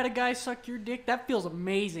That's ever fine. had a guy suck your dick? That feels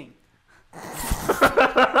amazing.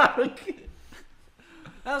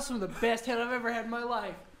 That was some of the best head I've ever had in my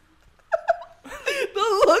life.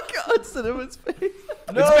 The look on Cinema's face.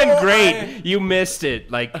 It's been great. I- You missed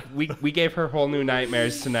it. Like we gave her whole new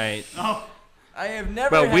nightmares tonight. Oh, I have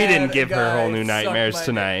never. Well, we had didn't a give her guy whole new suck nightmares my dick.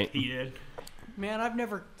 tonight. he did. Man, I've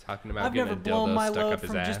never Talking about I've getting never a blown dildo my stuck load up his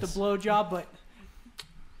from ass. just a blowjob, but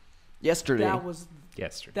Yesterday. that was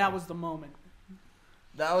Yesterday. the moment.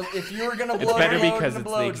 That was if you were gonna It's blow better your load because in a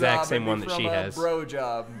it's the exact blowjob, same it'd one be that she from a has. Bro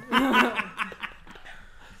job.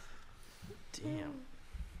 Damn.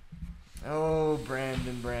 Oh,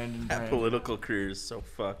 Brandon. That political career is so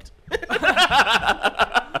fucked. So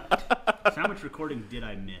how much recording did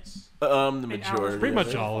I miss? The majority. Pretty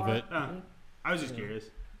much all of it. I was just curious.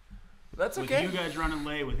 That's With okay. you guys running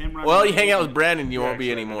late, with him running Well, late. you hang out with Brandon, you won't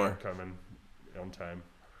be anymore. Coming on time.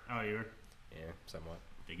 Oh, you were? Yeah, somewhat.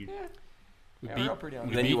 Figured. We Yeah, beat, we're all pretty on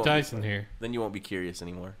we Then you beat won't- Dyson here. Then you won't be curious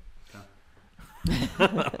anymore.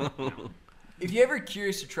 If you're ever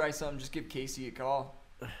curious to try something, just give Casey a call.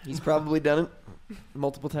 He's probably done it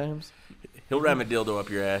multiple times. He'll ram a dildo up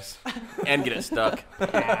your ass and get it stuck.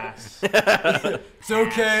 Yes. It's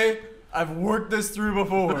okay. I've worked this through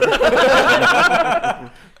before.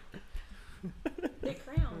 The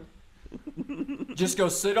crown. Just go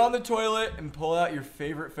sit on the toilet and pull out your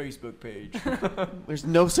favorite Facebook page. There's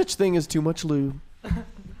no such thing as too much lube.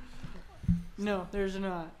 No, there's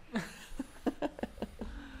not.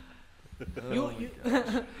 Oh You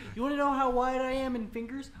want to know how wide I am in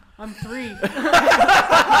fingers? I'm 3. No,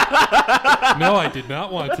 I did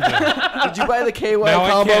not want to know. Did you buy the KY Now I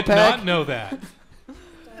combo can't pack? not know that.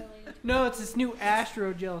 No, it's this new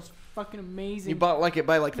Astro gel. It's fucking amazing. You bought like it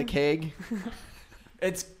by like the keg.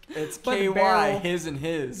 It's By the KY, barrel. his and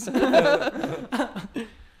his.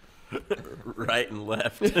 Right and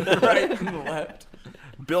left. Right and left.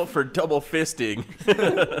 Built for double fisting.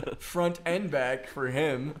 Front and back for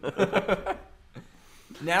him.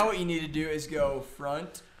 Now what you need to do is go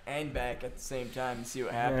front and back at the same time and see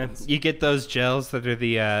what happens. You get those gels that are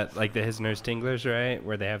the like the his nose tinglers, right?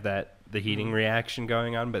 Where they have the heating reaction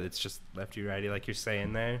going on, but it's just lefty righty, like you're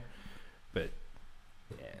saying there. But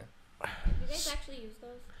yeah, You guys actually use those?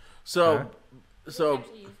 So, You so guys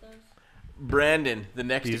actually use those? Brandon, the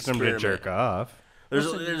next Use them to experiment. jerk off.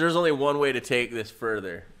 There's only one way to take this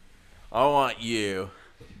further. I want you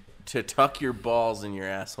to tuck your balls in your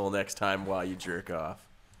asshole next time while you jerk off.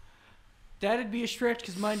 That'd be a stretch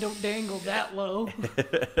because mine don't dangle that low.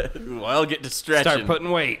 Well, I'll get to stretching. Start putting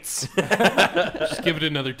weights. Just give it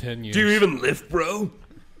another 10 years. Do you even lift, bro?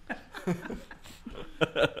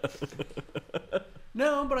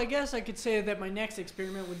 No, but I guess I could say that my next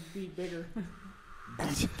experiment would be bigger.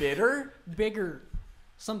 Bitter? Bigger.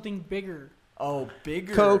 Something bigger. Oh,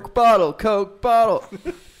 bigger. Coke bottle.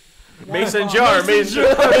 Mason jar. Mason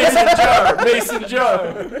jar. Mason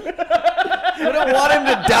jar. We don't want him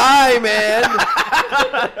to die, man.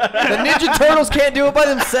 The Ninja Turtles can't do it by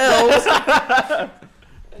themselves.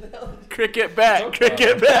 Cricket bat.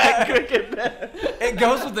 Cricket bat. Cricket bat. It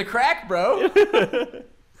goes with the crack, bro.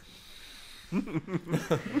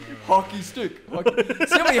 Hockey stick.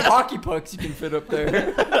 See how many hockey pucks you can fit up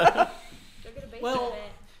there. Well,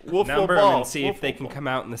 Number them and see if they can come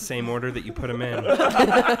out in the same order that you put them in.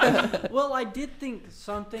 well, I did think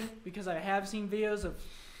something because I have seen videos of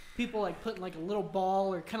people like putting like a little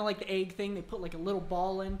ball or kind of like the egg thing. They put like a little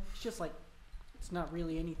ball in. It's just like it's not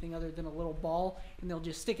really anything other than a little ball, and they'll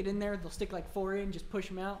just stick it in there. They'll stick like 4 in, just push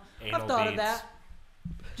them out. Anal I've thought of beads. that,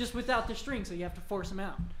 just without the string, so you have to force them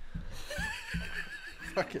out.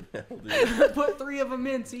 Fucking hell, dude. Put 3 of them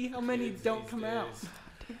in, see how many don't come out.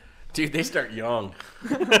 Dude, they start young.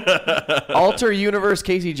 Alter Universe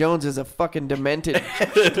Casey Jones is a fucking demented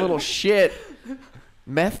little shit.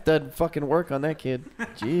 Meth doesn't fucking work on that kid.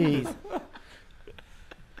 Jeez.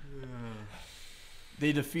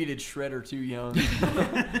 They defeated Shredder too young.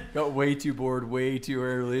 Got way too bored way too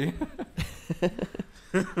early.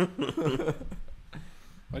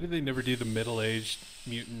 Why did they never do the middle-aged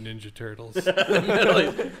Mutant Ninja Turtles?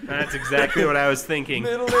 That's exactly what I was thinking.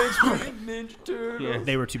 Middle-aged Ninja Turtles. Yeah.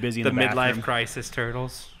 They were too busy in The the midlife bathroom. crisis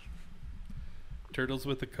turtles. Turtles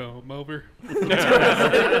with a comb over.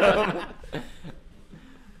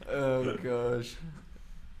 Oh gosh.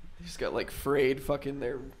 They just got like frayed fucking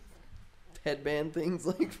their headband things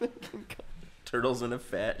like fucking. Turtles in a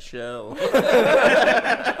fat shell.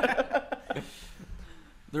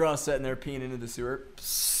 They're all sitting there peeing into the sewer.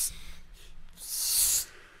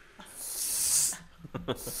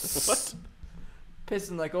 What?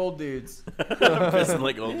 Pissing like old dudes. Pissing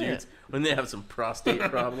like old dudes when they have some prostate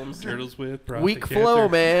problems. Turtles with prostate Weak cancer. flow,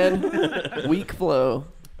 man. Weak flow.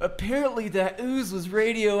 Apparently that ooze was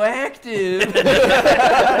radioactive.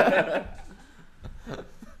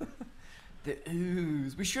 The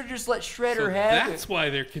ooze. We should have just let Shredder So have that's it. why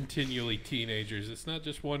they're continually teenagers. It's not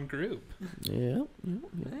just one group. Yeah.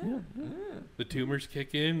 The tumors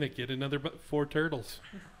kick in. They get another 4 turtles.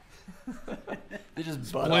 They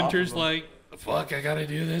just butt Splinter's off of him. like, fuck, I gotta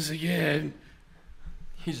do this again.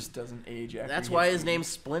 He just doesn't age after That's he why gets his name's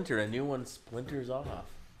Splinter. A new one splinters off.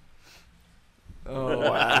 Oh,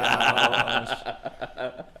 wow.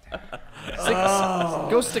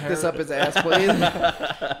 Go stick this up his ass, please.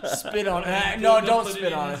 Spit on it. No, don't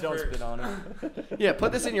spit on it. Don't spit on it. Yeah,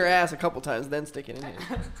 put this in your ass a couple times, then stick it in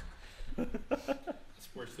here. It's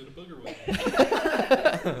worse than a booger whale.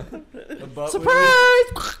 A butt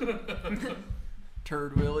Surprise!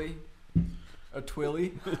 Turd Willy. A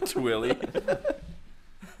Twilly. Twilly.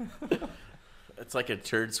 It's like a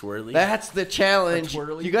turd swirly. That's the challenge. A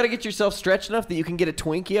twirly? You got to get yourself stretched enough that you can get a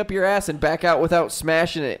Twinkie up your ass and back out without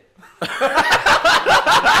smashing it.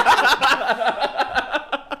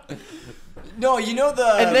 No, you know the.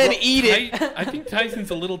 And then eat it. I think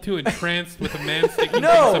Tyson's a little too entranced with a man sticking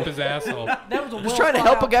No. things up his asshole. That was a Just trying to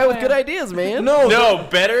help a guy with good ideas, man. No,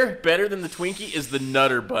 better than the Twinkie is the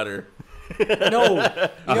Nutter Butter. No.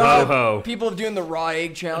 You know how ho. people are doing the raw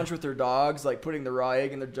egg challenge with their dogs, like putting the raw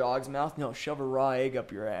egg in their dog's mouth? No, shove a raw egg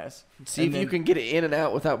up your ass. See if you can get it in and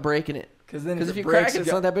out without breaking it. Because then Because if you crack it,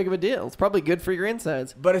 it's not that big of a deal. It's probably good for your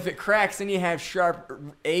insides. But if it cracks, then you have sharp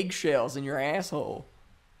eggshells in your asshole.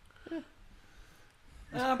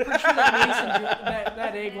 I'm pretty sure that mason jar,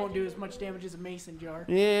 that egg won't do as much damage as a mason jar.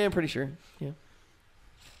 Yeah, I'm pretty sure. Yeah.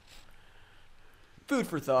 Food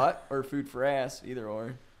for thought, or food for ass, either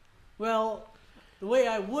or. Well, the way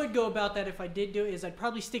I would go about that if I did do it is I'd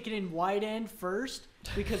probably stick it in wide end first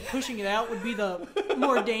because pushing it out would be the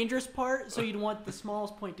more dangerous part. So you'd want the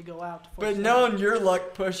smallest point to go out. To force But it knowing out. your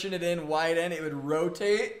luck pushing it in wide end, it would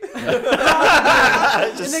rotate. and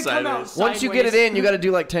then come out sideways. Once you get it in, you got to do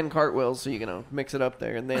like 10 cartwheels so you can mix it up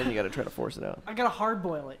there, and then you got to try to force it out. I gotta hard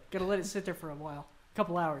boil it. Gotta let it sit there for a while, a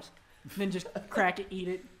couple hours, then just crack it, eat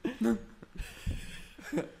it.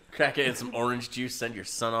 Crack it in some orange juice, send your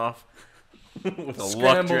son off. With a luck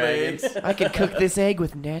Scrambled dragon. eggs. I can cook this egg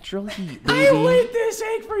with natural heat, baby. I laid this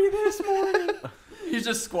egg for you this morning. You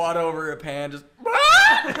just squat over a pan, just.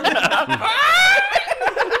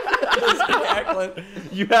 Just cackling.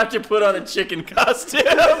 You have to put on a chicken costume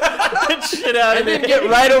and shit out And of then it. get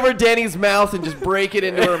right over Danny's mouth and just break it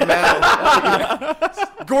into her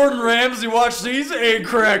mouth. Gordon Ramsay, watch these egg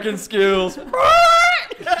cracking skills.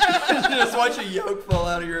 Just watch a yolk fall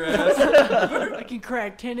out of your ass. I can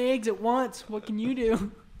crack 10 eggs at once. What can you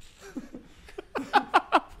do?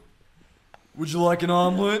 Would you like an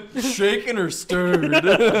omelet? Shaken or stirred?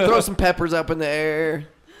 Throw some peppers up in the air,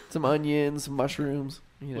 some onions, some mushrooms.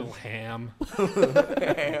 You know. Little ham.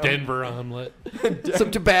 Denver omelet.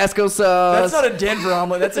 Some Tabasco sauce. That's not a Denver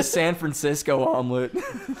omelet. That's a San Francisco omelet.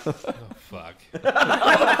 Oh, fuck.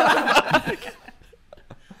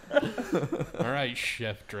 All right,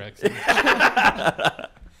 Chef Drexel.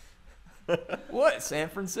 What? San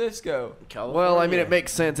Francisco? California. Well, I mean, it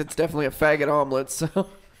makes sense. It's definitely a faggot omelet, so.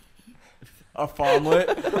 A omelet.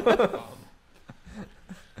 A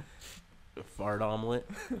fart omelet.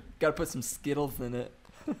 Gotta put some Skittles in it.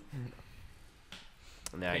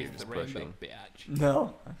 Now you're Taste just the rainbow, pushing. bitch.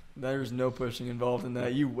 No, there's no pushing involved in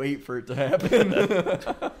that. You wait for it to happen.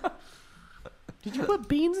 Did you put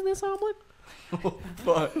beans in this omelet?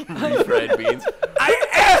 Fuck. Refried beans. I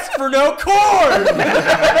asked for no corn!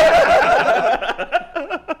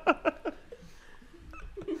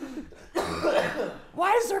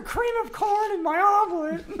 Why is there cream of corn in my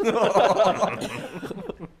omelet?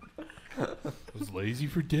 I was lazy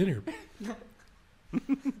for dinner.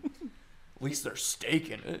 At least there's steak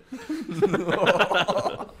in it.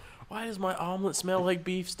 Why does my omelet smell like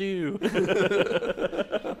beef stew?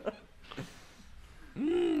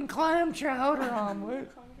 Clam chowder omelet.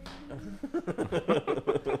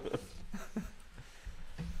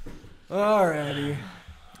 Alrighty.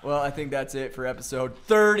 Well, I think that's it for episode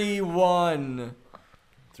 31.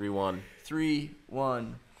 3-1.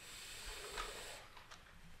 3-1.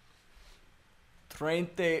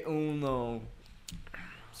 31.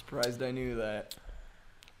 Surprised I knew that.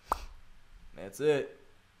 That's it.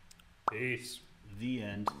 Peace. The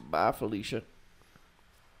end. Bye, Felicia.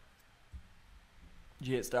 Did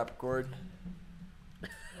you hit stop record?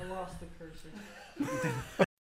 I lost the cursor.